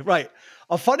 Okay, right.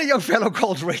 A funny young fellow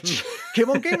called Rich came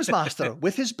on Games Master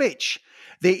with his bitch.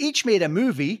 They each made a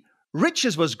movie.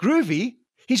 Rich's was groovy.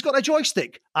 he's got a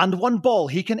joystick and one ball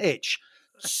he can itch.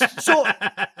 So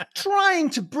trying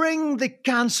to bring the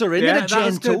cancer in a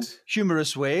gentle,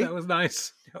 humorous way. That was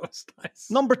nice. That was nice.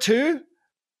 Number 2,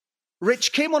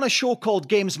 Rich came on a show called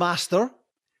Games Master.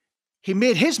 He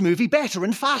made his movie better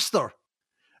and faster.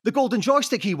 The golden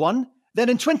joystick he won, then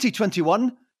in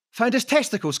 2021, found his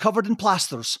testicles covered in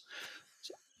plasters.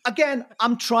 Again,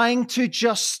 I'm trying to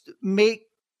just make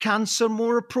cancer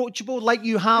more approachable, like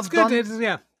you have done. It is,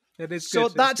 yeah. It is so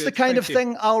good. That's the kind of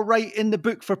thing I'll write in the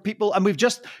book for people. And we've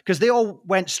just, because they all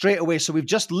went straight away, so we've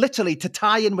just literally, to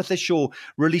tie in with the show,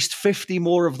 released 50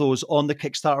 more of those on the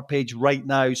Kickstarter page right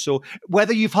now. So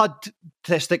whether you've had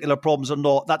testicular problems or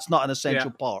not, that's not an essential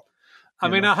part. I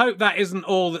mean, I hope that isn't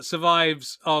all that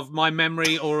survives of my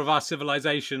memory or of our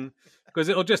civilization, because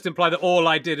it'll just imply that all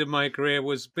I did in my career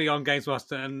was be on Games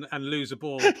Master and lose a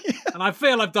ball. And I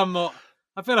feel I've done more.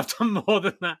 I feel I've done more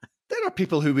than that. There are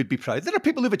people who would be proud. There are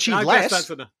people who've achieved less. That's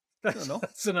enough.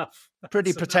 That's enough.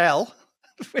 Pretty Patel.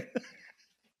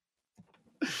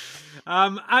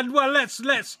 And well,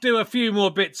 let's do a few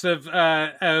more bits of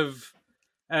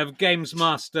Games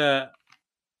Master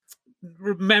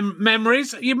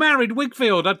memories. You married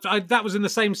Wigfield. That was in the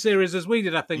same series as we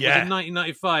did, I think. Yeah. It was in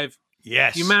 1995.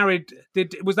 Yes. You married.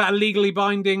 Was that a legally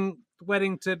binding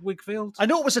wedding to Wigfield? I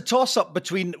know it was a toss-up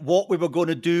between what we were going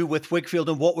to do with Wigfield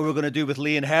and what we were going to do with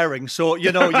Lee and Herring. So,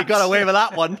 you got away with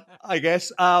that one, I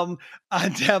guess. No,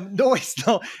 it's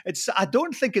not. I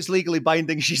don't think it's legally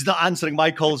binding. She's not answering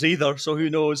my calls either, so who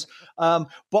knows? But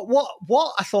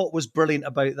what I thought was brilliant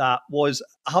about that was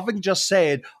having just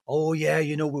said, oh, yeah,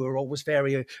 we were always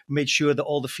made sure that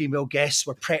all the female guests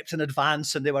were prepped in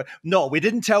advance, and no, we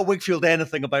didn't tell Wigfield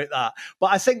anything about that. But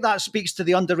I think that speaks to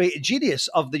the underrated genius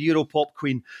of the Europop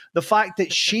Queen. The fact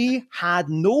that she had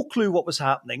no clue what was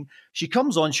happening. She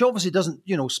comes on, she obviously doesn't,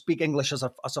 speak English as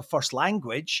a first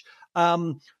language.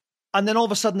 And then all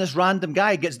of a sudden, this random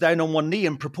guy gets down on one knee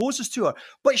and proposes to her.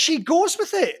 But she goes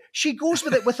with it. She goes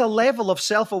with it with a level of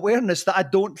self-awareness that I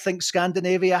don't think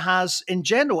Scandinavia has in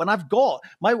general. And I've got,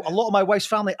 a lot of my wife's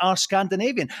family are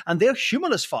Scandinavian, and they're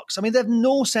human as fucks. I mean, they have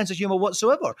no sense of humor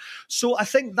whatsoever. So I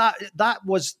think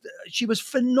she was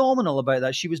phenomenal about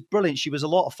that. She was brilliant. She was a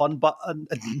lot of fun, but I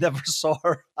never saw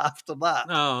her after that.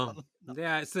 Oh.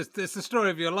 Yeah, it's the story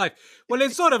of your life. Well,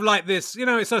 it's sort of like this,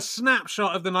 it's a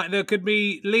snapshot of the night. There could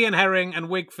be Lee and Herring and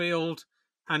Wigfield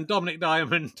and Dominik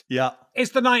Diamond. Yeah. It's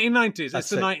the 1990s. That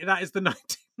is the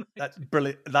 1990s. That's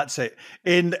brilliant. That's it.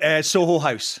 In Soho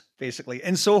House, basically.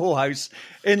 In Soho House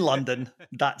in London.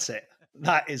 That's it.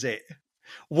 That is it.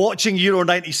 Watching Euro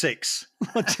 96.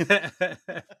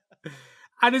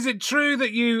 And is it true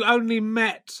that you only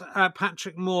met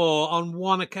Patrick Moore on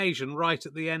one occasion, right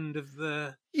at the end of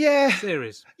the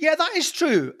series? Yeah, that is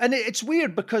true. And it's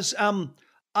weird because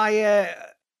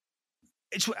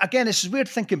it's weird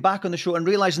thinking back on the show and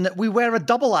realizing that we were a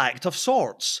double act of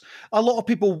sorts. A lot of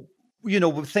people,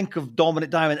 would think of Dominik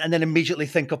Diamond and then immediately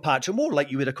think of Patrick Moore, like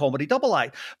you would a comedy double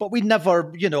act. But we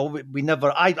never,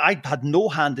 I had no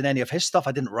hand in any of his stuff.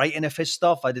 I didn't write any of his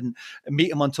stuff. I didn't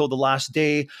meet him until the last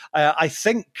day. I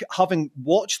think having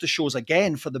watched the shows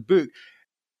again for the book,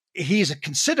 he's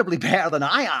considerably better than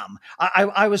I am.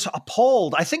 I was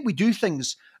appalled. I think we do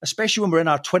things, especially when we're in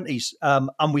our 20s,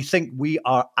 and we think we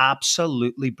are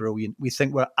absolutely brilliant. We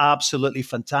think we're absolutely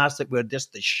fantastic. We're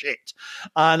just the shit.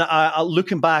 And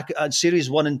looking back at series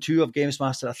 1 and 2 of Games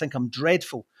Master, I think I'm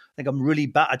dreadful. I think I'm really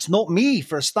bad. It's not me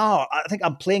for a start. I think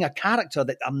I'm playing a character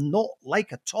that I'm not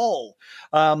like at all.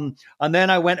 And then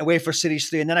I went away for series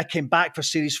 3, and then I came back for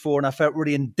series 4, and I felt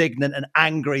really indignant and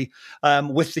angry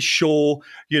with the show,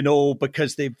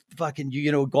 because they fucking,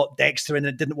 got Dexter and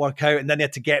it didn't work out, and then they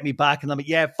had to get me back, and I'm like,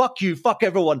 yeah, fuck you, fuck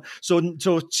everyone. So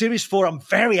series 4, I'm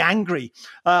very angry.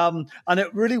 And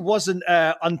it really wasn't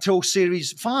until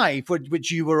series 5,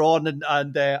 which you were on and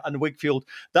Wigfield,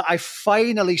 that I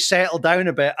finally settled down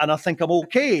a bit, and I think I'm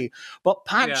okay. But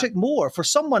Patrick Moore, for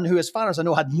someone who, as far as I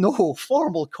know, had no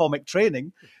formal comic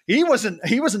training, he wasn't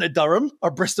at Durham or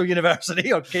Bristol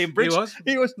University or Cambridge.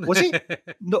 He was. Was he?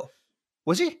 No.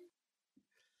 Was he?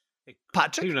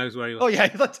 Patrick? Who knows where he was? Oh, yeah.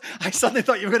 I suddenly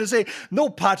thought you were going to say, no,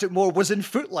 Patrick Moore was in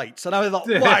Footlights. And I thought,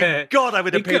 my God, I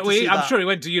would have paid to see that. I'm sure he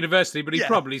went to university, but he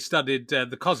probably studied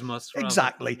the Cosmos.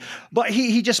 Exactly. But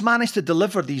he just managed to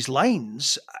deliver these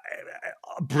lines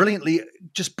brilliantly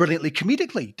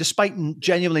comedically, despite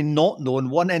genuinely not knowing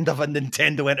one end of a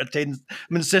Nintendo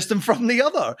Entertainment System from the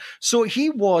other. So he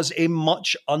was a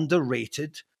much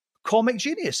underrated comic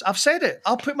genius. I've said it.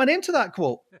 I'll put my name to that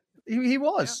quote. He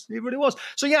was. Yeah. He really was.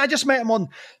 So yeah, I just met him on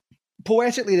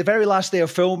Poetically the very last day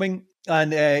of filming,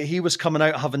 and he was coming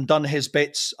out having done his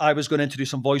bits. I was going in to do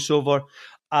some voiceover.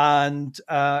 and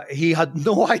he had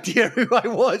no idea who I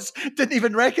was, didn't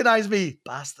even recognize me,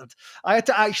 bastard. I had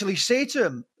to actually say to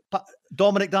him,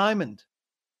 Dominik Diamond.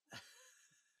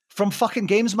 From fucking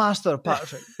Games Master,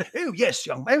 Patrick. Oh, yes,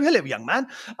 hello, young man.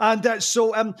 And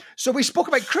so we spoke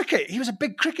about cricket. He was a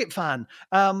big cricket fan,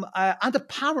 and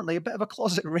apparently a bit of a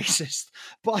closet racist.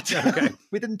 But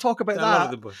we didn't talk about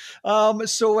that.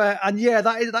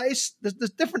 That is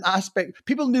there's different aspects.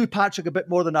 People knew Patrick a bit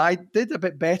more than I did, a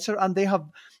bit better, and they have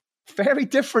very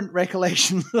different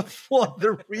recollections of what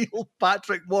the real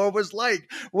Patrick Moore was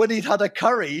like when he'd had a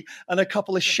curry and a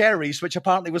couple of sherries, which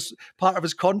apparently was part of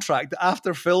his contract.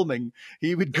 After filming,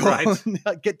 he would go and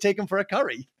get taken for a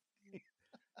curry.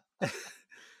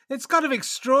 It's kind of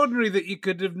extraordinary that you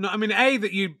could have not. I mean,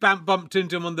 that you bumped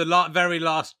into him on the very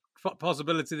last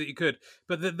possibility that you could,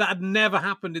 but that had never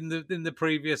happened in the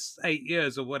previous 8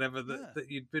 years or whatever that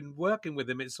you'd been working with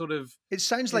him. It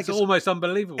sounds like it's almost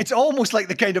unbelievable. It's almost like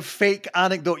the kind of fake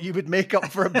anecdote you would make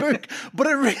up for a book, but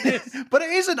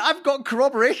it isn't. I've got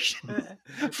corroboration.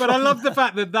 But I love the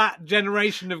fact that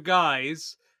generation of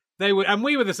guys, they would, and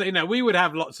we were the same. We would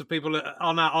have lots of people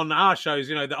on our shows.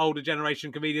 The older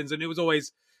generation comedians, and it was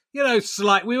always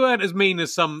slight. We weren't as mean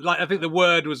as some. Like I think the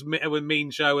Word was a mean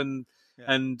show, and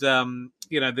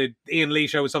the Ian Lee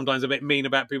show was sometimes a bit mean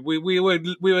about people. We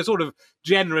were sort of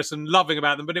generous and loving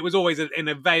about them, but it was always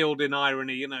veiled in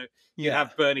irony. You'd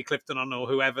have Bernie Clifton on or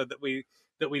whoever that we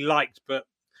liked,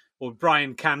 or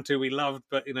Brian Cantu we loved,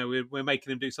 but we're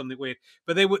making him do something weird.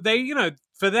 But they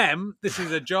for them this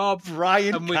is a job,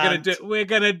 Brian, and we're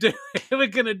gonna do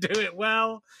it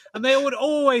well. And they would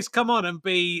always come on and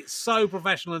be so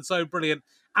professional and so brilliant,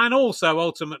 and also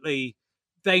ultimately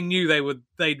they knew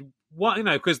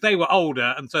because they were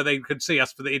older, and so they could see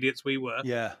us for the idiots we were.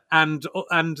 Yeah, and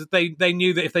they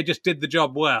knew that if they just did the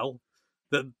job well,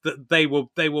 that they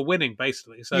were winning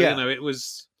basically. So it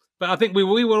was. But I think we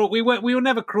were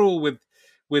never cruel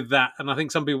with that, and I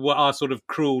think some people are sort of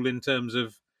cruel in terms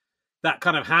of that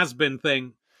kind of has been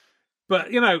thing. But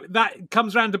that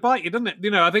comes round to bite you, doesn't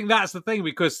it? I think that's the thing,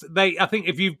 because I think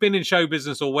if you've been in show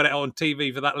business or whatever on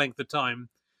TV for that length of time,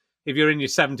 if you're in your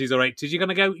 70s or 80s, you're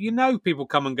going to go, people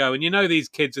come and go. And these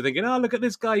kids are thinking, oh, look at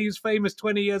this guy who's famous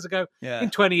 20 years ago. Yeah. In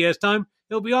 20 years' time,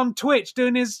 he'll be on Twitch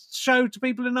doing his show to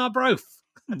people in Arbroath.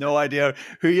 No idea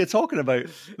who you're talking about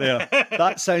there.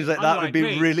 That sounds like that would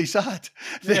be really sad.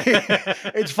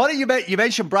 It's funny you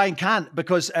mentioned Brian Cant,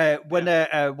 because when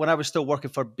I was still working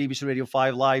for BBC Radio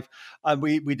 5 Live, and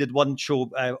we did one show,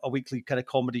 a weekly kind of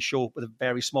comedy show with a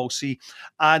very small C,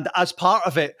 and as part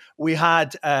of it, we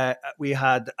had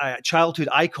childhood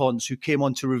icons who came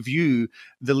on to review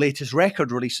the latest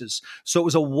record releases. So it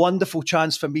was a wonderful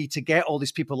chance for me to get all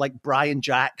these people like Brian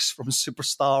Jacks from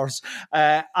Superstars,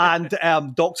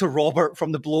 and Dr. Robert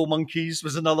from the Blow Monkeys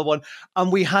was another one.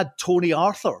 And we had Tony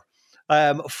Arthur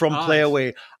from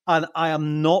Playaway. And I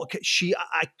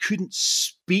couldn't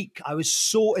speak. I was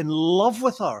so in love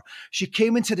with her. She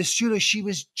came into the studio. She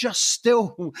was just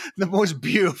still the most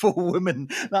beautiful woman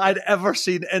that I'd ever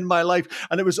seen in my life.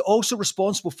 And it was also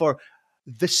responsible for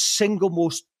the single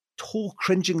most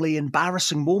toe-cringingly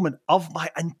embarrassing moment of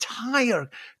my entire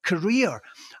career.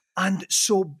 And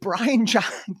so Brian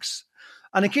Jacks,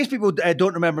 and in case people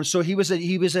don't remember, so he was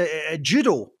a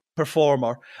judo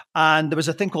performer, and there was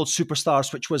a thing called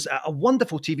Superstars, which was a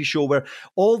wonderful TV show where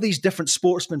all these different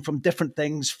sportsmen from different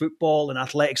things, football and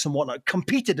athletics and whatnot,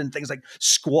 competed in things like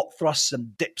squat thrusts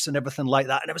and dips and everything like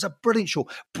that. And it was a brilliant show.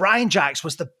 Brian Jacks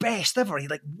was the best ever. He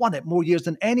won it more years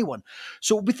than anyone.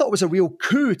 So we thought it was a real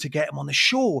coup to get him on the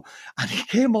show. And he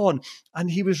came on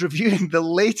and he was reviewing the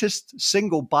latest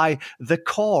single by The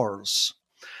Corrs,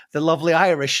 the lovely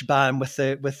Irish band with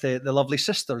the lovely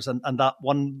sisters and that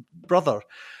one brother.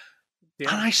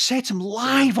 Yeah. And I said to him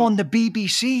live on the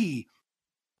BBC,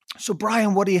 so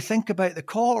Brian, what do you think about The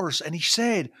Corrs? And he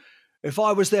said, if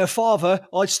I was their father,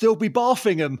 I'd still be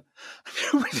barfing him.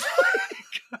 It was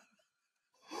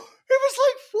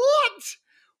like,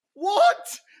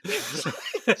 what?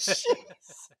 It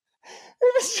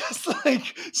was just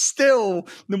like still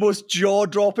the most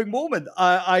jaw-dropping moment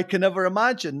I can ever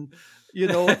imagine,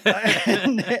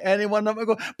 anyone.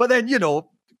 But then,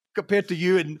 compared to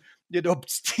you and,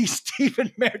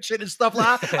 Stephen Merchant and stuff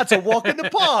like that, that's a walk in the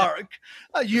park.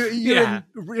 You and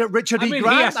Richard E.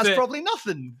 Grant, that's probably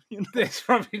nothing. It's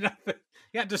probably nothing.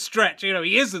 He had to stretch.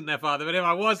 He isn't their father, but if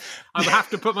I was, I would have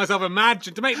to put myself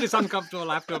to make this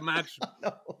uncomfortable, I have to imagine.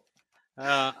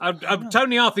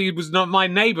 Tony Arthur was not my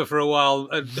neighbour for a while.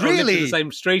 Really? Lived in the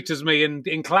same street as me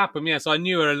in Clapham. Yes, I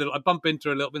knew her a little. I bump into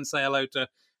her a little bit and say hello to her.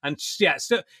 And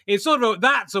so it's sort of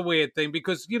that's a weird thing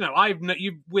because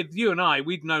with you and I,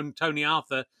 we'd known Tony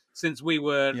Arthur since we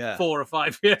were Yeah. 4 or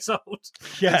 5 years old.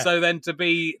 Yeah. And so then to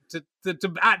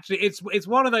actually, it's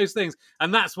one of those things,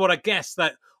 and that's what I guess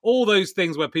that all those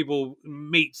things where people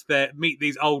meet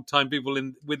these old time people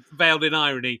with veiled in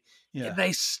irony. Yeah.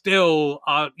 They still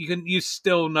are. You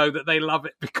still know that they love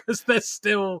it because they're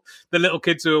still the little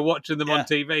kids who are watching them on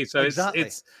TV. So exactly.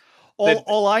 it's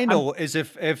all I know is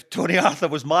if Tony Arthur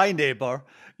was my neighbour,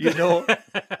 you know,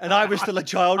 and I was still a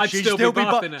child, she'd still be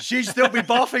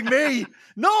buffing me.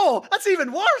 No, that's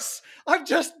even worse. I've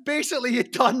just basically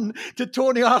done to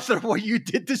Tony Arthur what you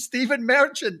did to Stephen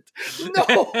Merchant.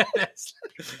 No,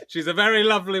 she's a very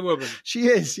lovely woman. She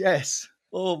is, yes.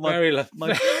 Oh my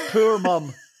poor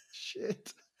mum.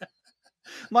 Shit.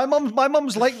 My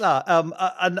mum's like that,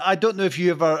 and I don't know if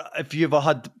you ever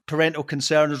had parental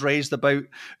concerns raised about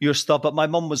your stuff, but my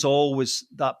mum was always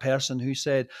that person who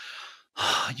said,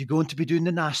 "You're going to be doing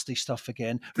the nasty stuff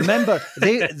again." Remember,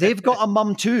 they've got a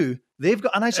mum too.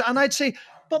 And I'd say,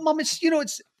 "But mum, it's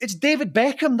David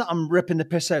Beckham that I'm ripping the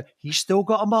piss out. He's still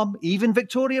got a mum. Even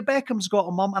Victoria Beckham's got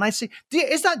a mum." And I say, "Do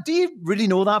you really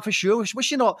know that for sure? Was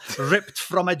she not ripped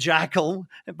from a jackal?"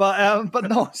 But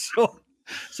no,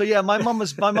 So yeah, my mum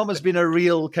has been a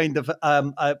real kind of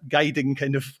a guiding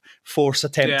kind of force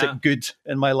attempt at good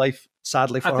in my life.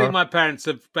 Sadly for her. I think my parents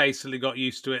have basically got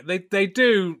used to it. They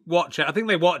do watch it. I think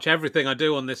they watch everything I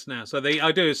do on this now. So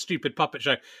I do a stupid puppet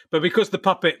show, but because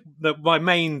my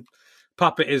main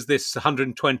puppet is this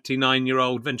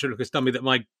 129-year-old ventriloquist dummy that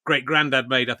my great granddad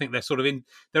made. I think they're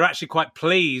actually quite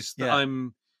pleased that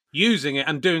I'm using it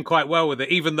and doing quite well with it,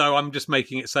 even though I'm just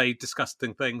making it say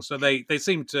disgusting things. So they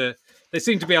seem to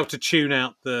be able to tune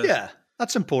out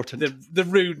that's important. The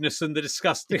rudeness and the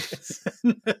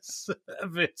disgustingness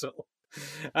of it all.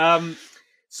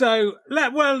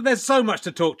 There's so much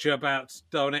to talk to you about,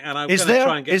 Dominik, and I'm going to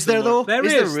try and get. Is there though?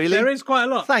 There is quite a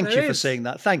lot. Thank you for saying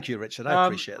that. Thank you, Richard. I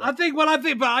appreciate that. I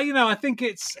think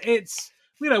it's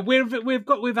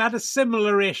we've had a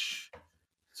similar-ish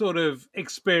sort of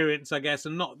experience, I guess,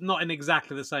 and not in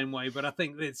exactly the same way, but I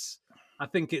think it's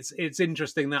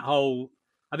interesting that whole.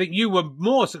 I think you were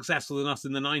more successful than us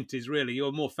in the 90s, really. You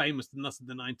were more famous than us in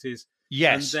the 90s.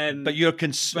 Yes, but you have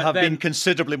been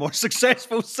considerably more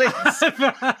successful since.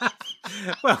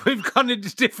 Well, we've gone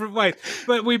into different ways.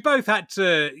 But we both had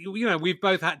to,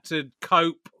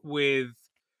 cope with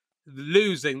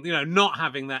losing, not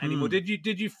having that anymore.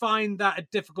 Did you find that a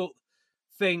difficult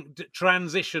thing to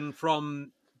transition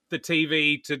from the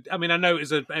TV to, I mean, I know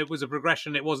it was a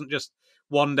progression. It wasn't just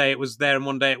one day it was there and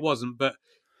one day it wasn't, but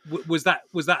was it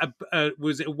a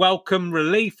welcome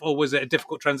relief, or was it a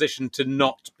difficult transition to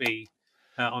not be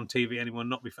on TV anymore,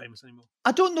 not be famous anymore?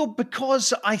 I don't know,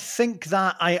 because I think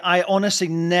that I honestly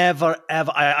never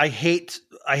ever. I hate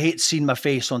seeing my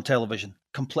face on television.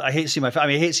 I hate seeing my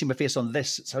face on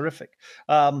this. It's horrific.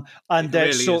 So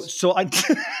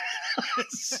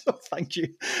thank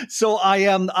you. So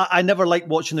I never liked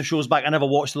watching the shows back. I never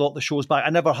watched a lot of the shows back. I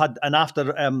never had, and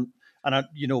after it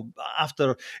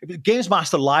was Games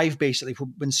Master Live, basically,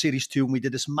 when Series 2, and we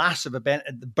did this massive event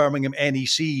at the Birmingham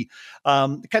NEC, the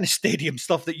kind of stadium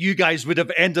stuff that you guys would have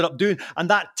ended up doing. And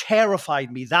that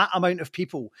terrified me. That amount of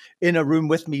people in a room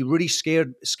with me really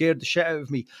scared the shit out of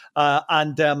me.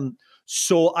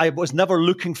 So I was never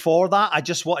looking for that. I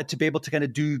just wanted to be able to kind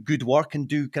of do good work and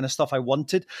do kind of stuff I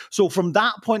wanted. So from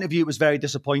that point of view, it was very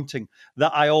disappointing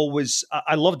that I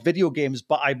loved video games,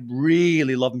 but I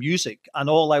really love music. And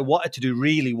all I wanted to do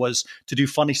really was to do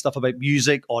funny stuff about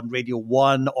music on Radio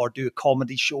 1 or do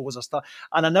comedy shows or stuff.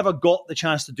 And I never got the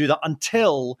chance to do that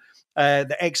until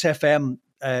the XFM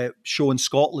show in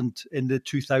Scotland in the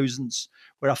 2000s,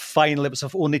 where it was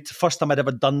only the first time I'd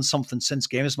ever done something since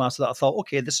Games Master that I thought,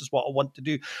 okay, this is what I want to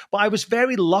do. But I was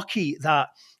very lucky that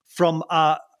from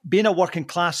being a working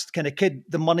class kind of kid,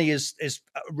 the money is a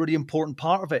really important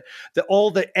part of it. That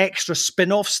all the extra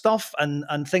spin-off stuff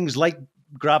and things like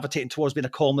gravitating towards being a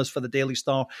columnist for the Daily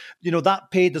Star,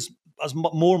 that paid us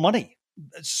more money.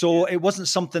 So it wasn't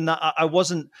something that I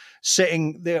wasn't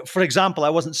sitting there. For example, I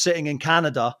wasn't sitting in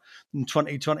Canada in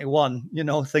 2021,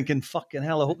 thinking, fucking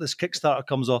hell, I hope this Kickstarter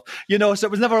comes off, so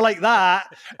it was never like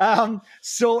that.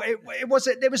 So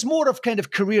it was more of kind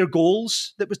of career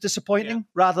goals that was disappointing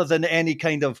rather than any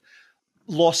kind of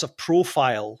loss of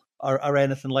profile or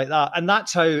anything like that. And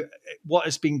that's what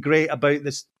has been great about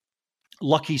this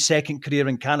lucky second career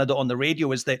in Canada on the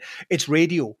radio is that it's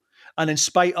radio. And in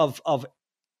spite of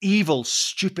evil,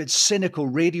 stupid, cynical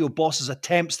radio bosses'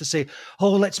 attempts to say,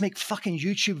 oh, let's make fucking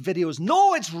YouTube videos.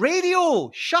 No, it's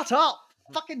radio. Shut up.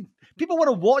 Fucking people want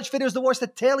to watch videos. They watch the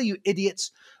telly, you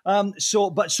idiots.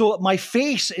 So my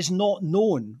face is not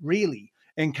known really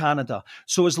in Canada.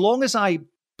 So as long as I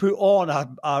put on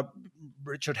a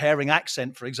Richard Herring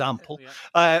accent, for example,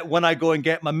 when I go and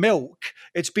get my milk,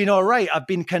 it's been all right. I've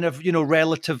been kind of,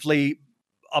 relatively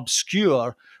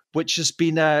obscure, which has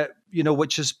been,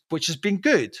 which has been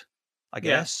good, I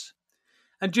guess.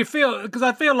 And do you feel, because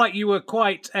I feel like you were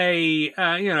quite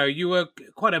you were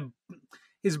quite a,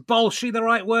 is bolshy the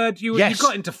right word? You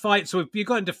got into fights with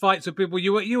people.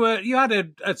 You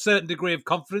had a certain degree of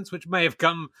confidence, which may have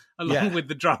come along with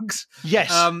the drugs. Yes.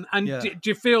 Do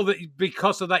you feel that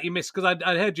because of that you missed? Because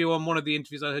I heard you on one of the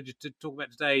interviews I heard you to talk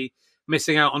about today,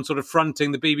 missing out on sort of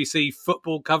fronting the BBC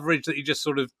football coverage, that you just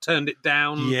sort of turned it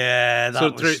down. Yeah,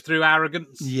 that through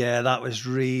arrogance. Yeah, that was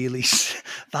really silly.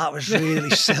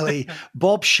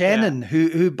 Bob Shannon,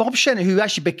 who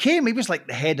actually became, he was like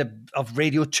the head of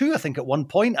Radio 2, I think, at one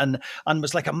point, and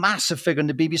was like a massive figure in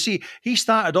the BBC. He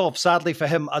started off, sadly for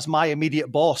him, as my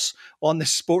immediate boss on the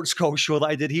sports call show that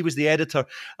I did. He was the editor.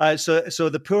 So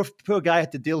the poor guy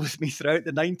had to deal with me throughout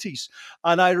the 90s.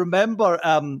 And I remember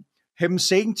him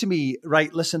saying to me,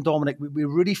 right, listen, Dominic, we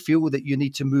really feel that you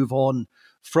need to move on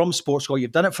from sports call.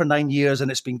 You've done it for 9 years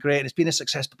and it's been great and it's been a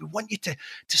success, but we want you to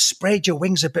spread your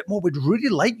wings a bit more. We'd really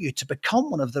like you to become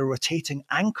one of the rotating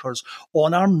anchors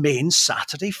on our main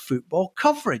Saturday football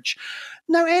coverage.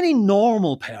 Now, any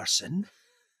normal person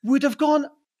would have gone,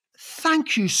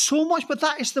 thank you so much, but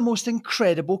that is the most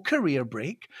incredible career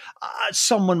break.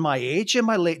 Someone my age, in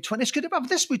my late 20s, could have.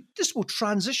 This will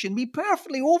transition me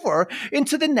perfectly over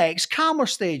into the next calmer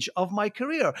stage of my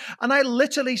career. And I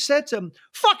literally said to him,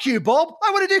 fuck you, Bob, I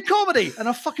want to do comedy. And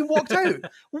I fucking walked out.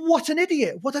 What an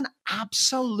idiot. What an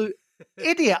absolute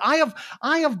idiot. I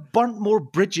have burnt more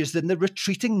bridges than the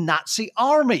retreating Nazi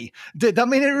army did. I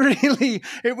mean,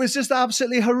 it was just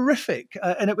absolutely horrific.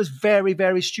 And it was very,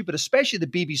 very stupid, especially the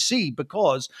BBC,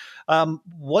 because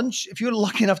if you're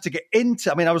lucky enough to get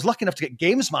into, I was lucky enough to get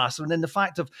Games Master, and then the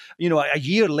fact of, a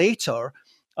year later,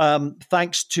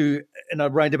 thanks to, in a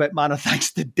roundabout manner,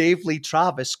 thanks to Dave Lee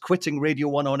Travis quitting Radio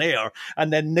 1 on air,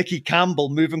 and then Nicky Campbell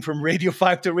moving from Radio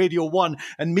 5 to Radio 1,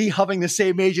 and me having the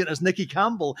same agent as Nicky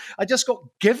Campbell, I just got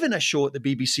given a show at the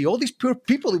BBC. All these poor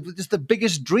people, it was the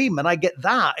biggest dream, and I get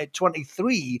that at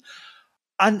 23.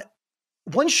 And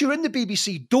once you're in the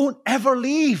BBC, don't ever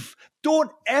leave.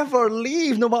 Don't ever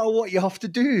leave, no matter what you have to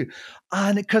do.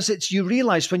 And because you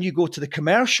realise when you go to the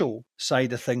commercial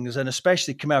side of things, and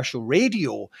especially commercial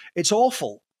radio, it's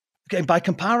awful. Okay, by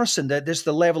comparison, there's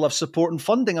the level of support and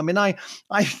funding. I mean, I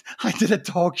did a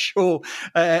talk show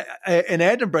in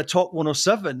Edinburgh, Talk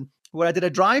 107, where I did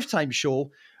a drive time show,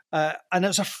 and it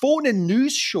was a phone-in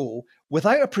news show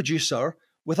without a producer,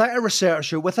 without a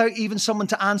researcher, without even someone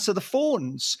to answer the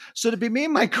phones. So it'd be me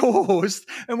and my co-host,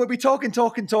 and we'd be talking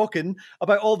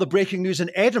about all the breaking news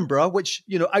in Edinburgh, which,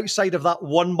 outside of that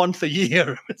 1 month a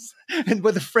year, and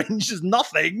with the fringe is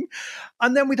nothing.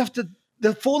 And then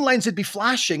the phone lines would be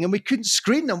flashing and we couldn't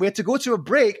screen them. We had to go to a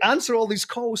break, answer all these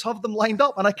calls, have them lined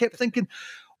up. And I kept thinking,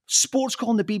 Sports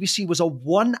Call on the BBC was a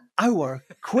 1 hour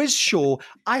quiz show.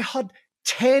 I had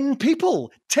 10 people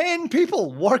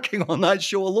working on that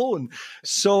show alone.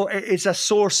 So it's a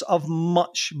source of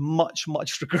much, much,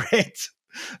 much regret.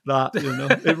 That,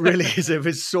 it really is. It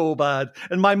was so bad.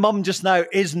 And my mum just now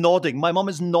is nodding. My mum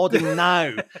is nodding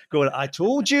now, going, I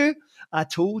told you.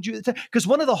 Because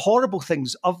one of the horrible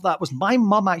things of that was my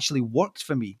mum actually worked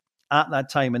for me at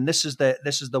that time. And this is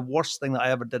the worst thing that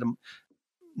I ever did.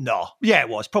 No. Yeah, it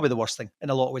was probably the worst thing in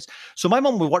a lot of ways. So my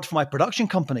mum worked for my production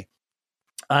company.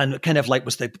 And kind of like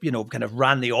was the, kind of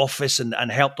ran the office and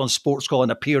helped on Sports Call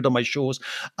and appeared on my shows.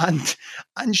 And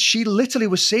she literally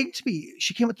was saying to me,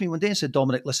 she came up to me one day and said,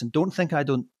 Dominic, listen, don't think I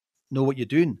don't know what you're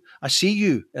doing. I see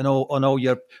you on all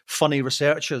your funny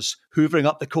researchers hoovering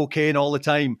up the cocaine all the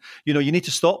time. You need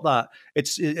to stop that.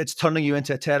 It's turning you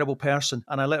into a terrible person.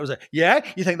 And I literally was like, yeah,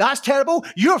 you think that's terrible?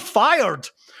 You're fired.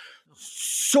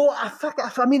 So I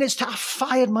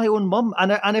fired my own mum,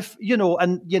 and if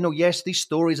yes, these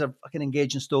stories are fucking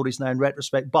engaging stories now in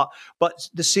retrospect, but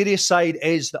the serious side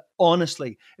is that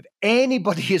honestly, if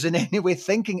anybody is in any way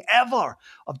thinking ever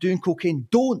of doing cocaine,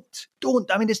 don't.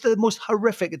 I mean, it's the most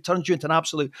horrific. It turns you into an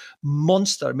absolute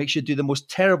monster. It makes you do the most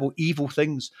terrible, evil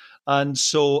things, and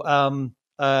so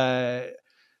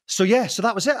So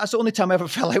that was it. That's the only time I ever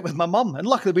fell out with my mum. And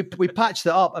luckily we patched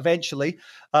it up eventually.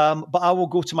 But I will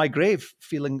go to my grave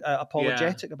feeling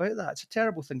apologetic about that. It's a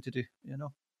terrible thing to do,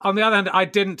 On the other hand, I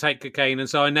didn't take cocaine, and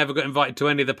so I never got invited to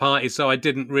any of the parties, so I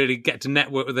didn't really get to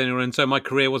network with anyone, and so my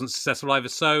career wasn't successful either.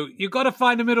 So you've got to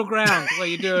find a middle ground where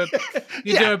you do a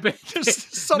bit.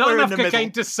 Not enough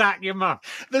cocaine to sack your mum.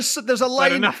 There's a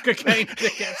line. But enough cocaine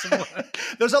to get some work.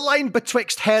 There's a line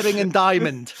betwixt herring and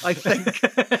diamond, I think.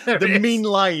 The mean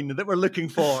line that we're looking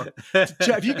for.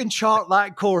 If you can chart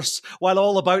that course while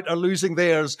all about are losing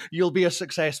theirs, you'll be a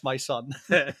success, my son.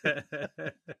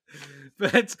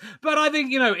 But I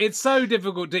think, it's so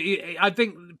difficult I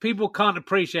think people can't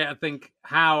appreciate,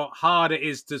 how hard it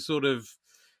is to sort of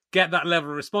get that level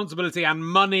of responsibility and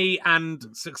money and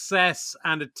success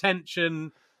and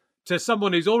attention to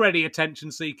someone who's already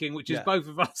attention seeking, which is both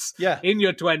of us in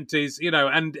your 20s,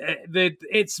 and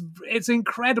it's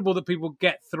incredible that people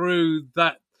get through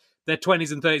that their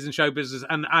 20s and 30s in show business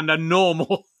and are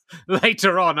normal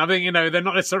later on. I think, they're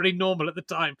not necessarily normal at the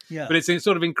time, but it's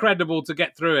sort of incredible to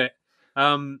get through it.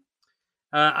 I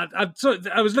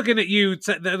was looking at you.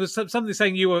 There was something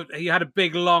saying you had a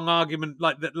big long argument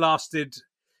that lasted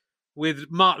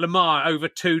with Mark Lamar over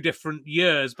 2 different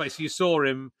years. Basically, you saw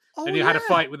him and you had a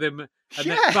fight with him.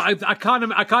 But I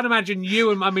can't imagine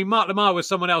you and Mark Lamar was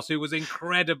someone else who was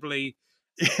incredibly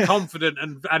confident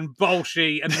and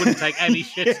bolshy and wouldn't take any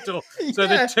shit at all. So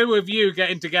the two of you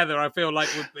getting together, I feel like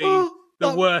would be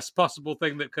the worst possible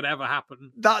thing that could ever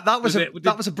happen. That was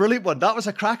a brilliant one. That was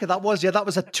a cracker. That was a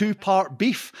 2-part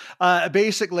beef,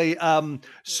 basically. And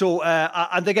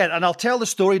again, and I'll tell the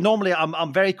story. Normally,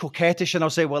 I'm very coquettish, and I'll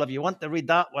say, well, if you want to read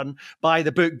that one, buy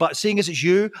the book. But seeing as it's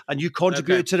you and you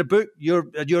contributed to the book,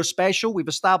 you're special. We've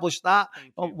established that.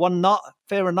 One nut,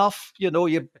 fair enough.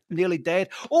 You're nearly dead.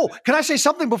 Oh, can I say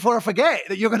something before I forget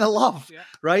that you're going to love? Yeah.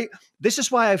 Right. This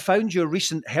is why I found your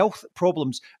recent health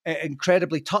problems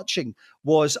incredibly touching.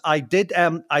 Was I did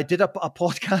a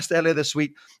podcast earlier this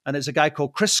week, and it's a guy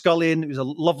called Chris Scullion, who's a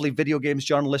lovely video games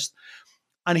journalist,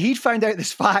 and he found out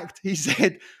this fact. He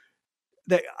said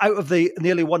that out of the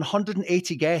nearly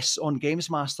 180 guests on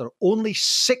Games Master, only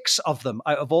 6 of them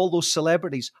out of all those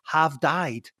celebrities have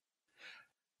died.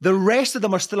 The rest of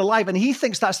them are still alive, and he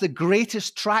thinks that's the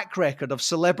greatest track record of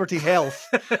celebrity health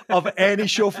of any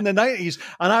show from the 90s.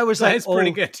 And I was pretty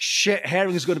good. Shit,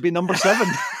 Herring's going to be number 7.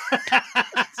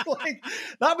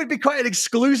 That would be quite an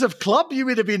exclusive club you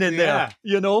would have been in there.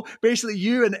 Basically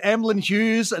you and Emlyn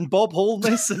Hughes and Bob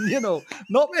Holness and,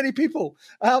 not many people.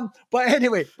 But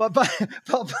anyway, but back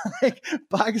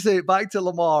to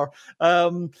Lamar.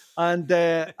 And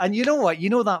you know what?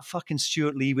 That fucking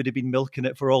Stuart Lee would have been milking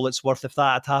it for all it's worth if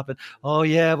that had happened. Oh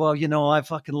yeah, well, I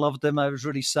fucking loved him. I was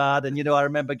really sad. And, I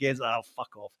remember against,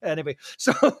 fuck off. Anyway,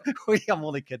 so I'm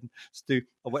only kidding, Stu,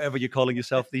 or whatever you're calling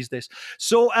yourself these days.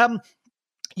 So,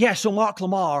 so Mark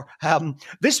Lamar,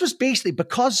 this was basically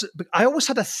because I always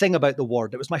had a thing about The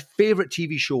Word. It was my favorite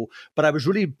TV show, but I was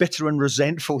really bitter and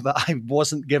resentful that I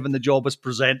wasn't given the job as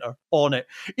presenter on it,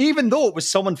 even though it was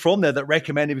someone from there that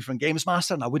recommended me from Games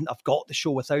Master, and I wouldn't have got the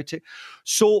show without it.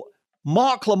 So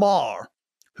Mark Lamar,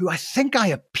 who I think I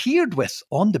appeared with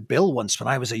on the bill once when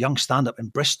I was a young stand-up in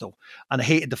Bristol, and I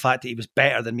hated the fact that he was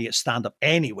better than me at stand-up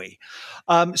anyway.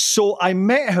 So I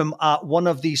met him at one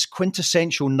of these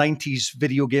quintessential 90s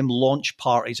video game launch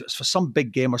parties. It was for some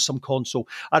big game or some console.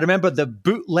 I remember the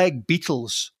Bootleg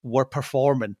Beatles were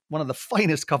performing, one of the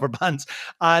finest cover bands,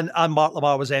 and Mark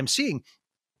Lamar was emceeing.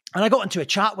 And I got into a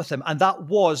chat with him, and that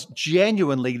was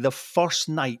genuinely the first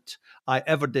night I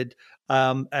ever did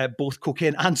both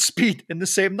cocaine and speed in the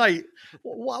same night.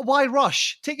 Why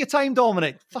rush? Take your time,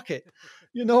 Dominik. Fuck it.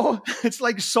 It's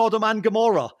like Sodom and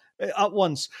Gomorrah at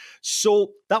once.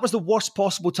 So that was the worst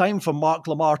possible time for Mark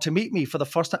Lamar to meet me for the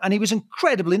first time. And he was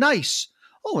incredibly nice.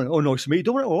 Oh, nice to meet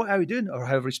you, Dominik. Oh, how are you doing? Or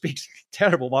however he speaks.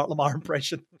 Terrible Mark Lamar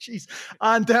impression. Jeez.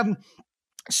 And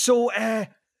so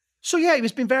he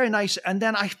was being very nice. And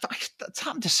then I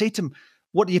happened to say to him,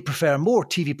 what do you prefer more,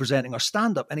 TV presenting or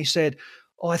stand-up? And he said,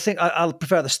 I think I'll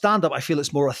prefer the stand-up. I feel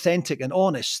it's more authentic and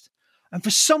honest. And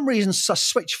for some reason, a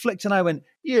switch flicked and I went,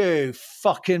 you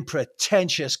fucking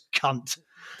pretentious cunt.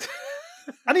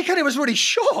 And he kind of was really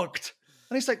shocked.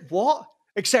 And he's like, what?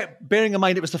 Except bearing in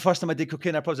mind it was the first time I did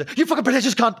cocaine, I probably said, you fucking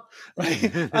pretentious cunt.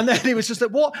 Right? And then he was just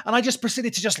like, what? And I just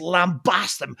proceeded to just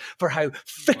lambast him for how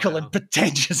fickle and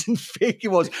pretentious and fake he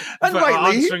was. And for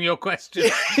rightly, answering your question.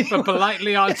 For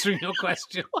politely answering your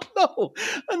question. No.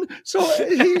 And so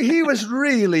he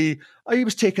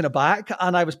was taken aback,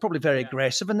 and I was probably very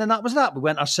aggressive. And then that was that. We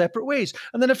went our separate ways.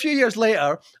 And then a few years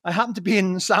later, I happened to be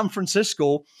in San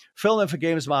Francisco filming for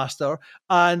Games Master,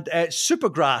 and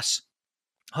Supergrass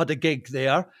had a gig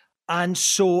there, And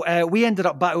so we ended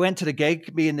up back. We went to the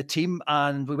gig, me and the team,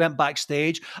 and we went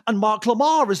backstage. And Mark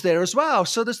Lamar was there as well.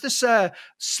 So there's this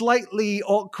slightly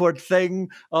awkward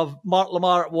thing of Mark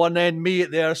Lamar at one end, me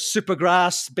at there,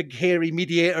 Supergrass, big hairy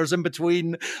mediators in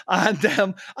between, and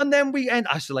then we end.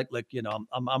 I said, like, look,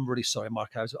 I'm really sorry,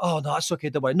 Mark. I was, oh no, that's okay.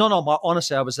 Don't worry. No, Mark.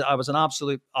 Honestly, I was an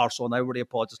absolute arsehole, and I really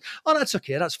apologize. Oh, that's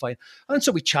okay. That's fine. And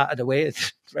so we chatted away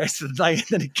the rest of the night,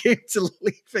 and then it came to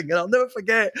leaving, and I'll never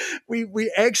forget.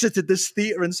 We exited this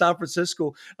theater in San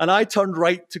Francisco, and I turned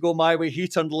right to go my way. He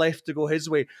turned left to go his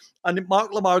way. And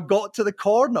Mark Lamar got to the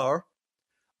corner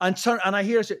and turned, and I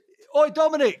hear say, "Oi,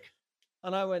 Dominik!"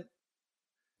 And I went,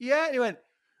 "Yeah." And he went,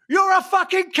 "You're a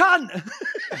fucking cunt."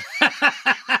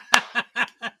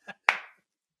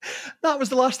 That was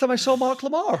the last time I saw Mark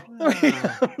Lamar.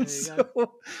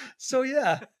 So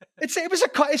yeah,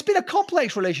 it's been a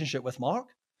complex relationship with Mark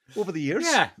over the years.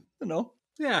 Yeah,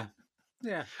 Yeah.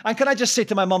 Yeah. And can I just say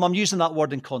to my mum, I'm using that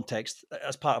word in context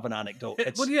as part of an anecdote.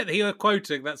 Well, yeah, you're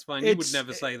quoting. That's fine. You would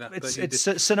never say that.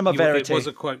 It's cinema verite. It was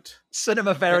a quote.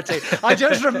 Cinema verite. I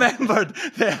just remembered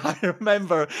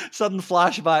sudden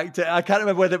flashback to, I can't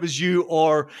remember whether it was you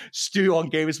or Stu on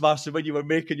Games Master when you were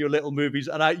making your little movies.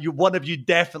 And one of you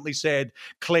definitely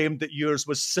claimed that yours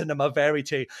was cinema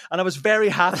verite. And I was very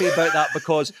happy about that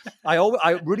because I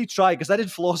really tried, because I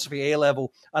did philosophy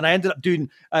A-level, and I ended up doing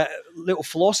little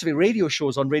philosophy radio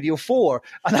shows on Radio 4,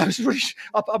 and I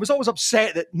was always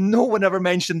upset that no one ever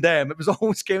mentioned them. It was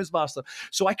always Games Master.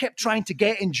 So I kept trying to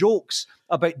get in jokes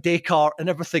about Descartes and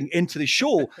everything into the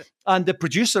show, and the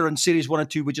producer in series 1 and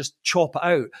 2 would just chop it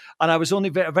out. And I was only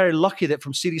very, very lucky that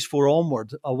from series 4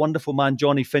 onward, a wonderful man,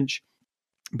 Johnny Finch,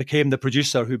 became the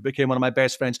producer, who became one of my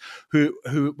best friends, who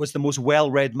was the most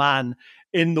well-read man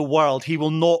in the world. He will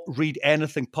not read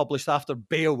anything published after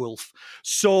Beowulf.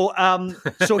 So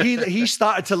he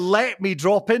started to let me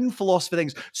drop in philosophy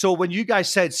things. So when you guys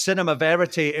said cinema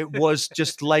verite, it was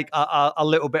just like a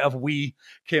little bit of wee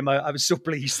came out. I was so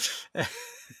pleased.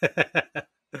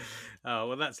 Oh,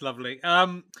 well, that's lovely.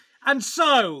 And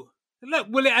so, look,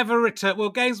 will it ever return? Will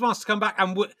Games Master come back?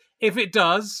 And if it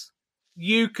does,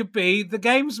 you could be the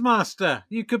Games Master.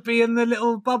 You could be in the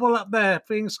little bubble up there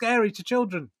being scary to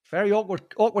children. Very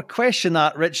awkward question,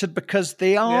 that, Richard, because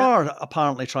they are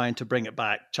apparently trying to bring it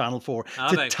back, Channel 4,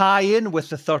 tie in with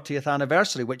the 30th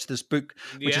anniversary, which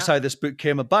is how this book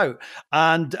came about.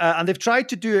 And they've tried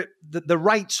to do it. The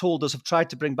rights holders have tried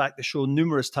to bring back the show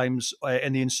numerous times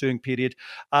in the ensuing period.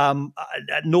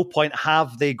 At no point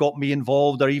have they got me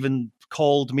involved or even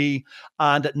called me,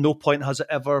 and at no point has it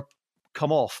ever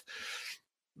come off.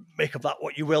 Make of that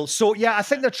what you will. So yeah, I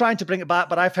think they're trying to bring it back,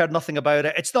 but I've heard nothing about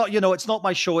it. It's not, it's not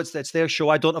my show. It's their show.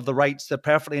 I don't have the rights. They're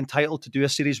perfectly entitled to do a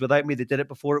series without me. They did it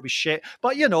before. It was shit.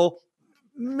 But who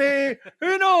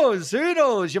knows?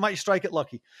 You might strike it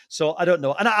lucky. So I don't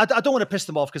know. And I don't want to piss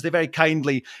them off because they very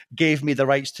kindly gave me the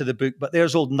rights to the book. But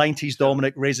there's old 90s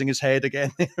Dominik raising his head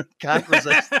again. Can't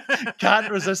resist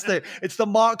it. It's the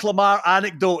Mark Lamar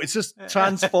anecdote. It's just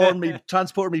transporting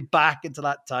me back into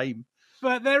that time.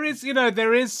 But there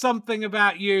is something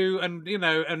about you, and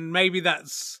and maybe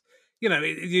that's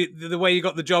the way you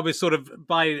got the job is sort of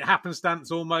by happenstance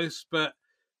almost. But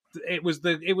it was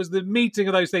the meeting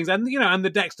of those things, and and the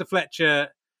Dexter Fletcher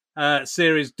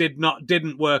series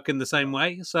didn't work in the same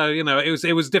way. So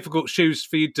it was difficult shoes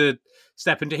for you to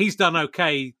step into. He's done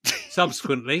okay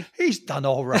subsequently. He's done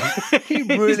all right. He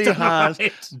really has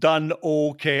done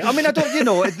okay. I mean, I don't,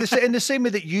 in the same way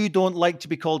that you don't like to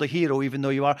be called a hero, even though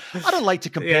you are, I don't like to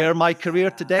compare my career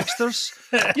to Dexter's.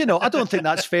 I don't think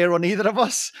that's fair on either of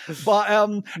us. But I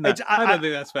don't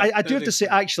think that's fair. I do have to say,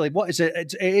 actually, what is it?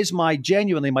 It is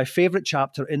genuinely my favorite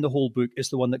chapter in the whole book is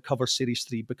the one that covers series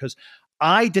 3, because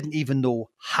I didn't even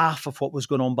know half of what was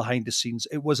going on behind the scenes.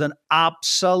 It was an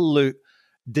absolute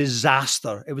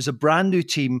disaster. It was a brand new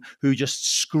team who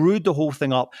just screwed the whole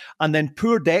thing up. And then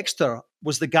poor Dexter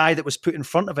was the guy that was put in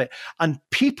front of it. And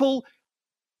people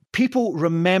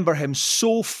remember him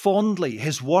so fondly,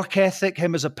 his work ethic,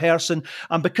 him as a person.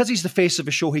 And because he's the face of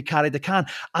a show, he carried the can.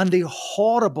 And the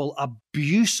horrible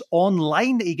abuse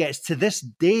online that he gets to this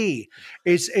day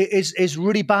is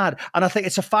really bad. And I think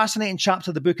it's a fascinating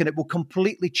chapter of the book, and it will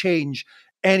completely change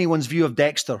anyone's view of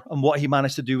Dexter and what he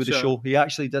managed to do with the show. He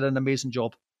actually did an amazing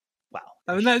job. Wow.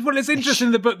 Well, it's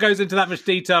interesting the book goes into that much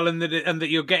detail, and that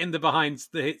you're getting the behind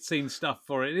the hit scene stuff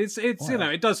for it. It's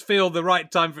it does feel the right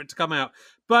time for it to come out.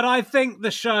 But I think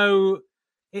the show,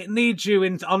 it needs you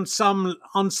on some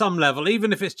level,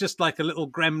 even if it's just like a little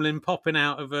gremlin popping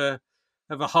out of a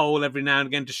hole every now and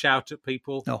again to shout at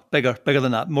people. No, bigger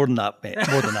than that, more than that, mate.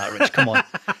 More than that, Rich. Come on.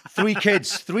 3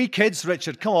 kids,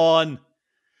 Richard. Come on.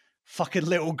 Fucking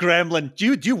little gremlin.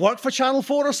 Do you work for Channel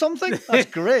 4 or something? That's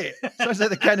great. Sounds like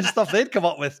the kind of stuff they'd come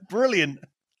up with. Brilliant.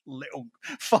 Little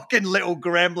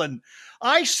gremlin.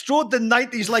 I strode the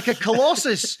 90s like a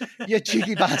colossus, you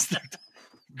cheeky bastard.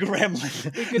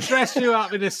 Gremlin. We could dress you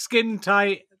up in a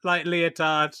skin-tight, like,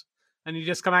 leotard, and you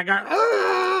just come out and go,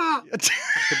 ah! That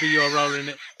could be your role in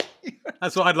it.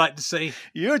 That's what I'd like to see.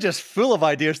 You're just full of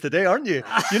ideas today, aren't you?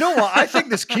 You know what? I think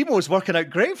this chemo is working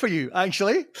out great for you,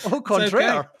 actually. Au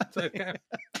contraire. It's okay.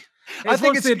 I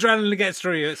think the adrenaline gets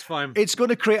through you. It's fine. It's going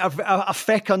to create a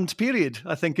fecund period,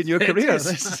 I think, in your career.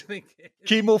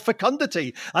 Chemo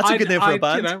fecundity. That's a good name for a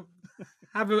band. You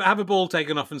know, have a ball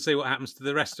taken off and see what happens to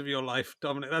the rest of your life,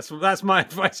 Dominic. That's my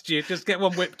advice to you. Just get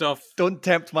one whipped off. Don't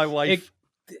tempt my wife.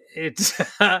 It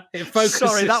focuses.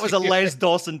 Sorry, that was a Les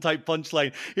Dawson type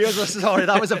punchline. Sorry,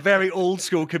 that was a very old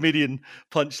school comedian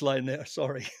punchline there.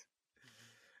 Sorry.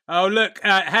 Oh look!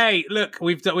 Hey, look!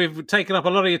 We've taken up a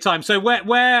lot of your time. So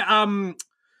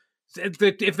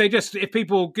if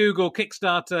people Google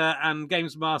Kickstarter and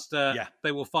Games Master,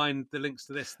 they will find the links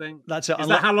to this thing. That's it.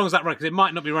 How long is that run? Because it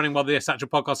might not be running while the Satchel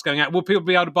podcast is going out. Will people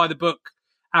be able to buy the book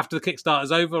after the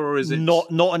Kickstarter's over, or is it not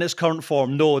in its current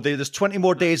form? No, there's 20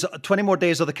 more days. 20 more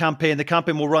days of the campaign. The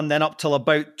campaign will run then up till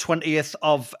about 20th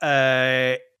of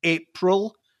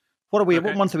April. What are we? Okay.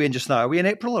 What month are we in just now? Are we in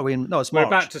April? Or are we in? No, it's March.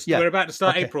 We're about to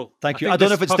start April. Thank you. I don't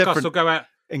know if it's different. Will go out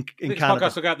in Canada.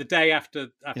 Podcast will go out the day after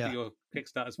your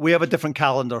Kickstarter. We have a different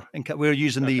calendar. We're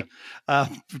using the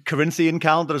Corinthian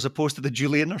calendar as opposed to the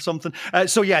Julian or something.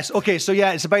 So yes, okay. So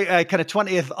yeah, it's about kind of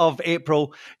 20th of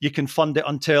April. You can fund it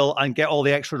until and get all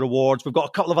the extra rewards. We've got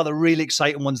a couple of other really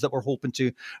exciting ones that we're hoping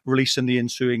to release in the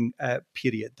ensuing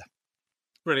period.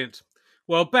 Brilliant.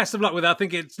 Well, best of luck with that. I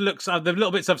think it looks, the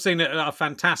little bits I've seen are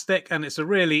fantastic, and it's a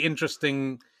really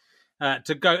interesting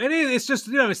to go. And it's just,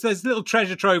 it's this little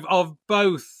treasure trove of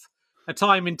both a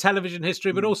time in television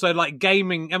history, but also like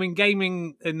gaming. I mean,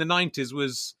 gaming in the 90s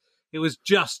was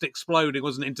just exploding,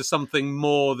 wasn't it, into something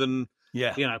more than,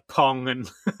 Pong, and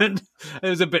it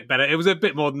was a bit better. It was a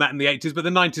bit more than that in the 80s, but the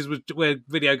 90s was where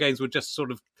video games were just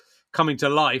sort of coming to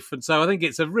life. And so I think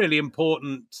it's a really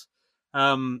important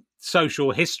social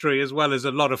history as well as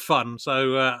a lot of fun.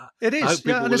 So it is. I hope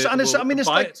people will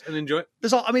buy it and enjoy it.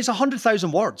 It's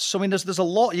 100,000 words. So I mean, there's a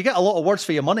lot. You get a lot of words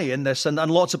for your money in this, and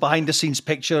lots of behind the scenes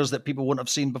pictures that people wouldn't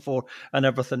have seen before and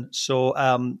everything. So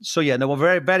we're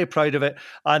very, very proud of it.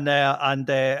 And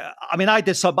I mean, I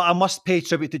did some, but I must pay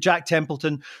tribute to Jack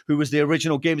Templeton, who was the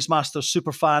original Games Master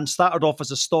super fan. Started off as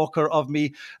a stalker of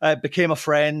me, became a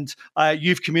friend.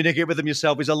 You've communicated with him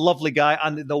yourself. He's a lovely guy,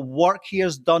 and the work he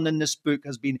has done in this book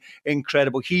has been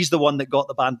incredible. He's the one that got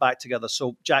the band back together.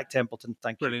 So Jack Templeton,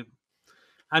 thank you. Brilliant.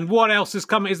 And what else is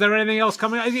coming? Is there anything else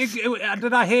coming?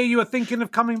 Did I hear you were thinking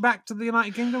of coming back to the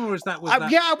United Kingdom, or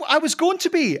Yeah, I was going to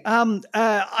be.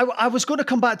 I was going to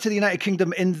come back to the United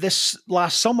Kingdom in this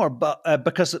last summer, but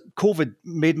because COVID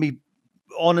made me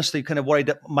honestly kind of worried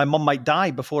that my mum might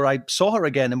die before I saw her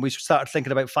again, and we started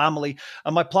thinking about family.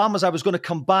 And my plan was I was going to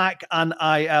come back, and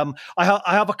I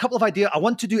have a couple of ideas. I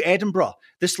want to do Edinburgh.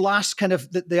 This last kind of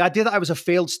the idea that I was a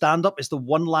failed stand-up is the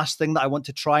one last thing that I want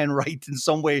to try and write in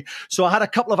some way. So I had a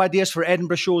couple of ideas for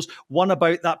Edinburgh shows. One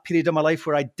about that period of my life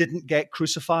where I didn't get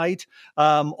crucified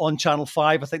on Channel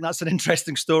 5. I think that's an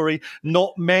interesting story.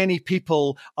 Not many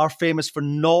people are famous for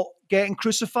not getting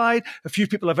crucified. A few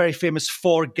people are very famous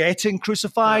for getting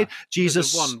crucified.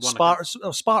 Jesus,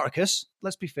 Spartacus,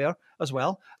 let's be fair, as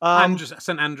well.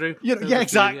 St. Andrew. Yeah,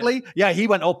 exactly. Yeah, he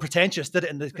went all pretentious, did it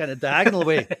in the kind of diagonal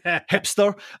way.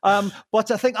 Hipster.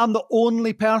 But I think I'm the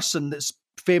only person that's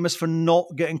famous for not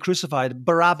getting crucified.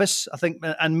 Barabbas, I think,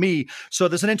 and me. So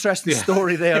there's an interesting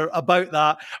story there about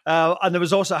that. And there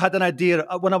was also, I had an idea,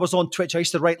 when I was on Twitch, I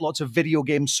used to write lots of video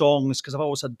game songs because I've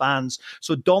always had bands.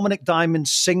 So Dominik Diamond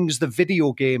sings the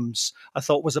video games, I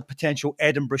thought was a potential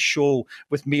Edinburgh show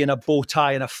with me in a bow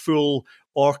tie and a full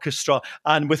orchestra,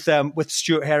 and with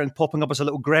Stuart Herring popping up as a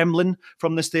little gremlin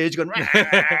from the stage going,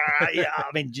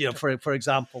 for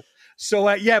example. So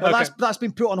that's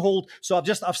been put on hold. So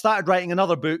I've started writing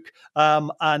another book,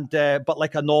 but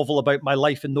like a novel about my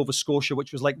life in Nova Scotia,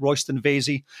 which was like Royston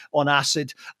Vasey on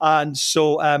acid. And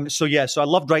so I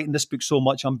loved writing this book so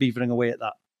much. I'm beavering away at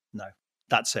that now.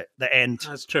 That's it. The end.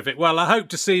 That's terrific. Well, I hope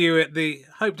to see you at the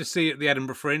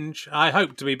Edinburgh Fringe. I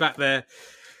hope to be back there.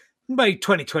 Maybe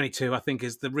 2022, I think,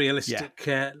 is the realistic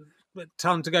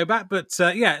time to go back. But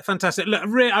fantastic. Look, I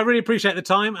really appreciate the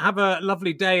time. Have a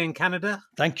lovely day in Canada.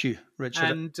 Thank you, Richard.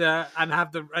 And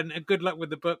good luck with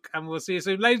the book. And we'll see you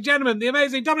soon, ladies and gentlemen. The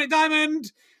amazing Dominik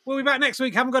Diamond. We'll be back next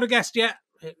week. Haven't got a guest yet.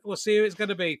 We'll see who it's going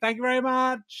to be. Thank you very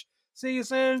much. See you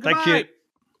soon. Goodbye.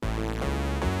 Thank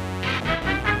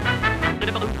you. You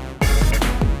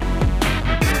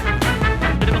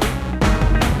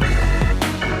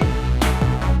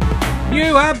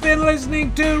have been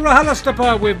listening to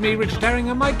RHLSTP with me, Richard Herring,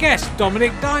 and my guest,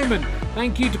 Dominik Diamond.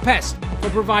 Thank you to Pest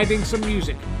for providing some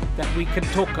music that we can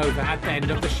talk over at the end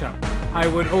of the show. I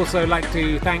would also like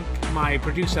to thank my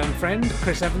producer and friend,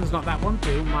 Chris Evans, not that one, to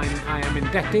whom I am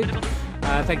indebted.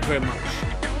 Thank you very much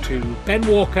to Ben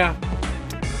Walker,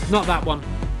 not that one,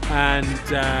 and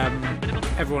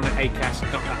everyone at ACAST,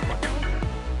 not that one.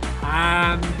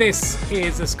 And this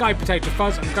is a Sky Potato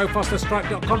Fuzz and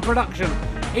GoFasterStripe.com production.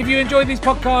 If you enjoy these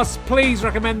podcasts, please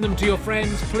recommend them to your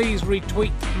friends. Please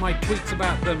retweet my tweets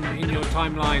about them in your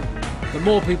timeline. The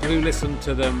more people who listen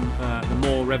to them, the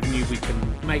more revenue we can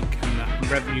make, and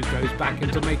that revenue goes back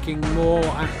into making more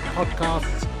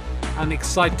podcasts and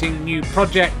exciting new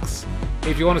projects.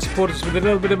 If you want to support us with a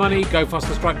little bit of money,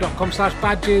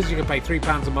 GoFasterStripe.com/badges. You can pay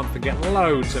 £3 a month and get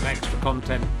loads of extra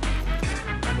content.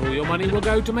 And all your money will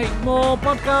go to make more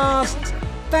podcasts.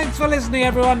 Thanks for listening,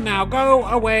 everyone. Now go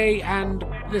away and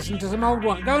listen to some old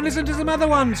ones. Go and listen to some other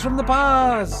ones from the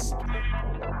past.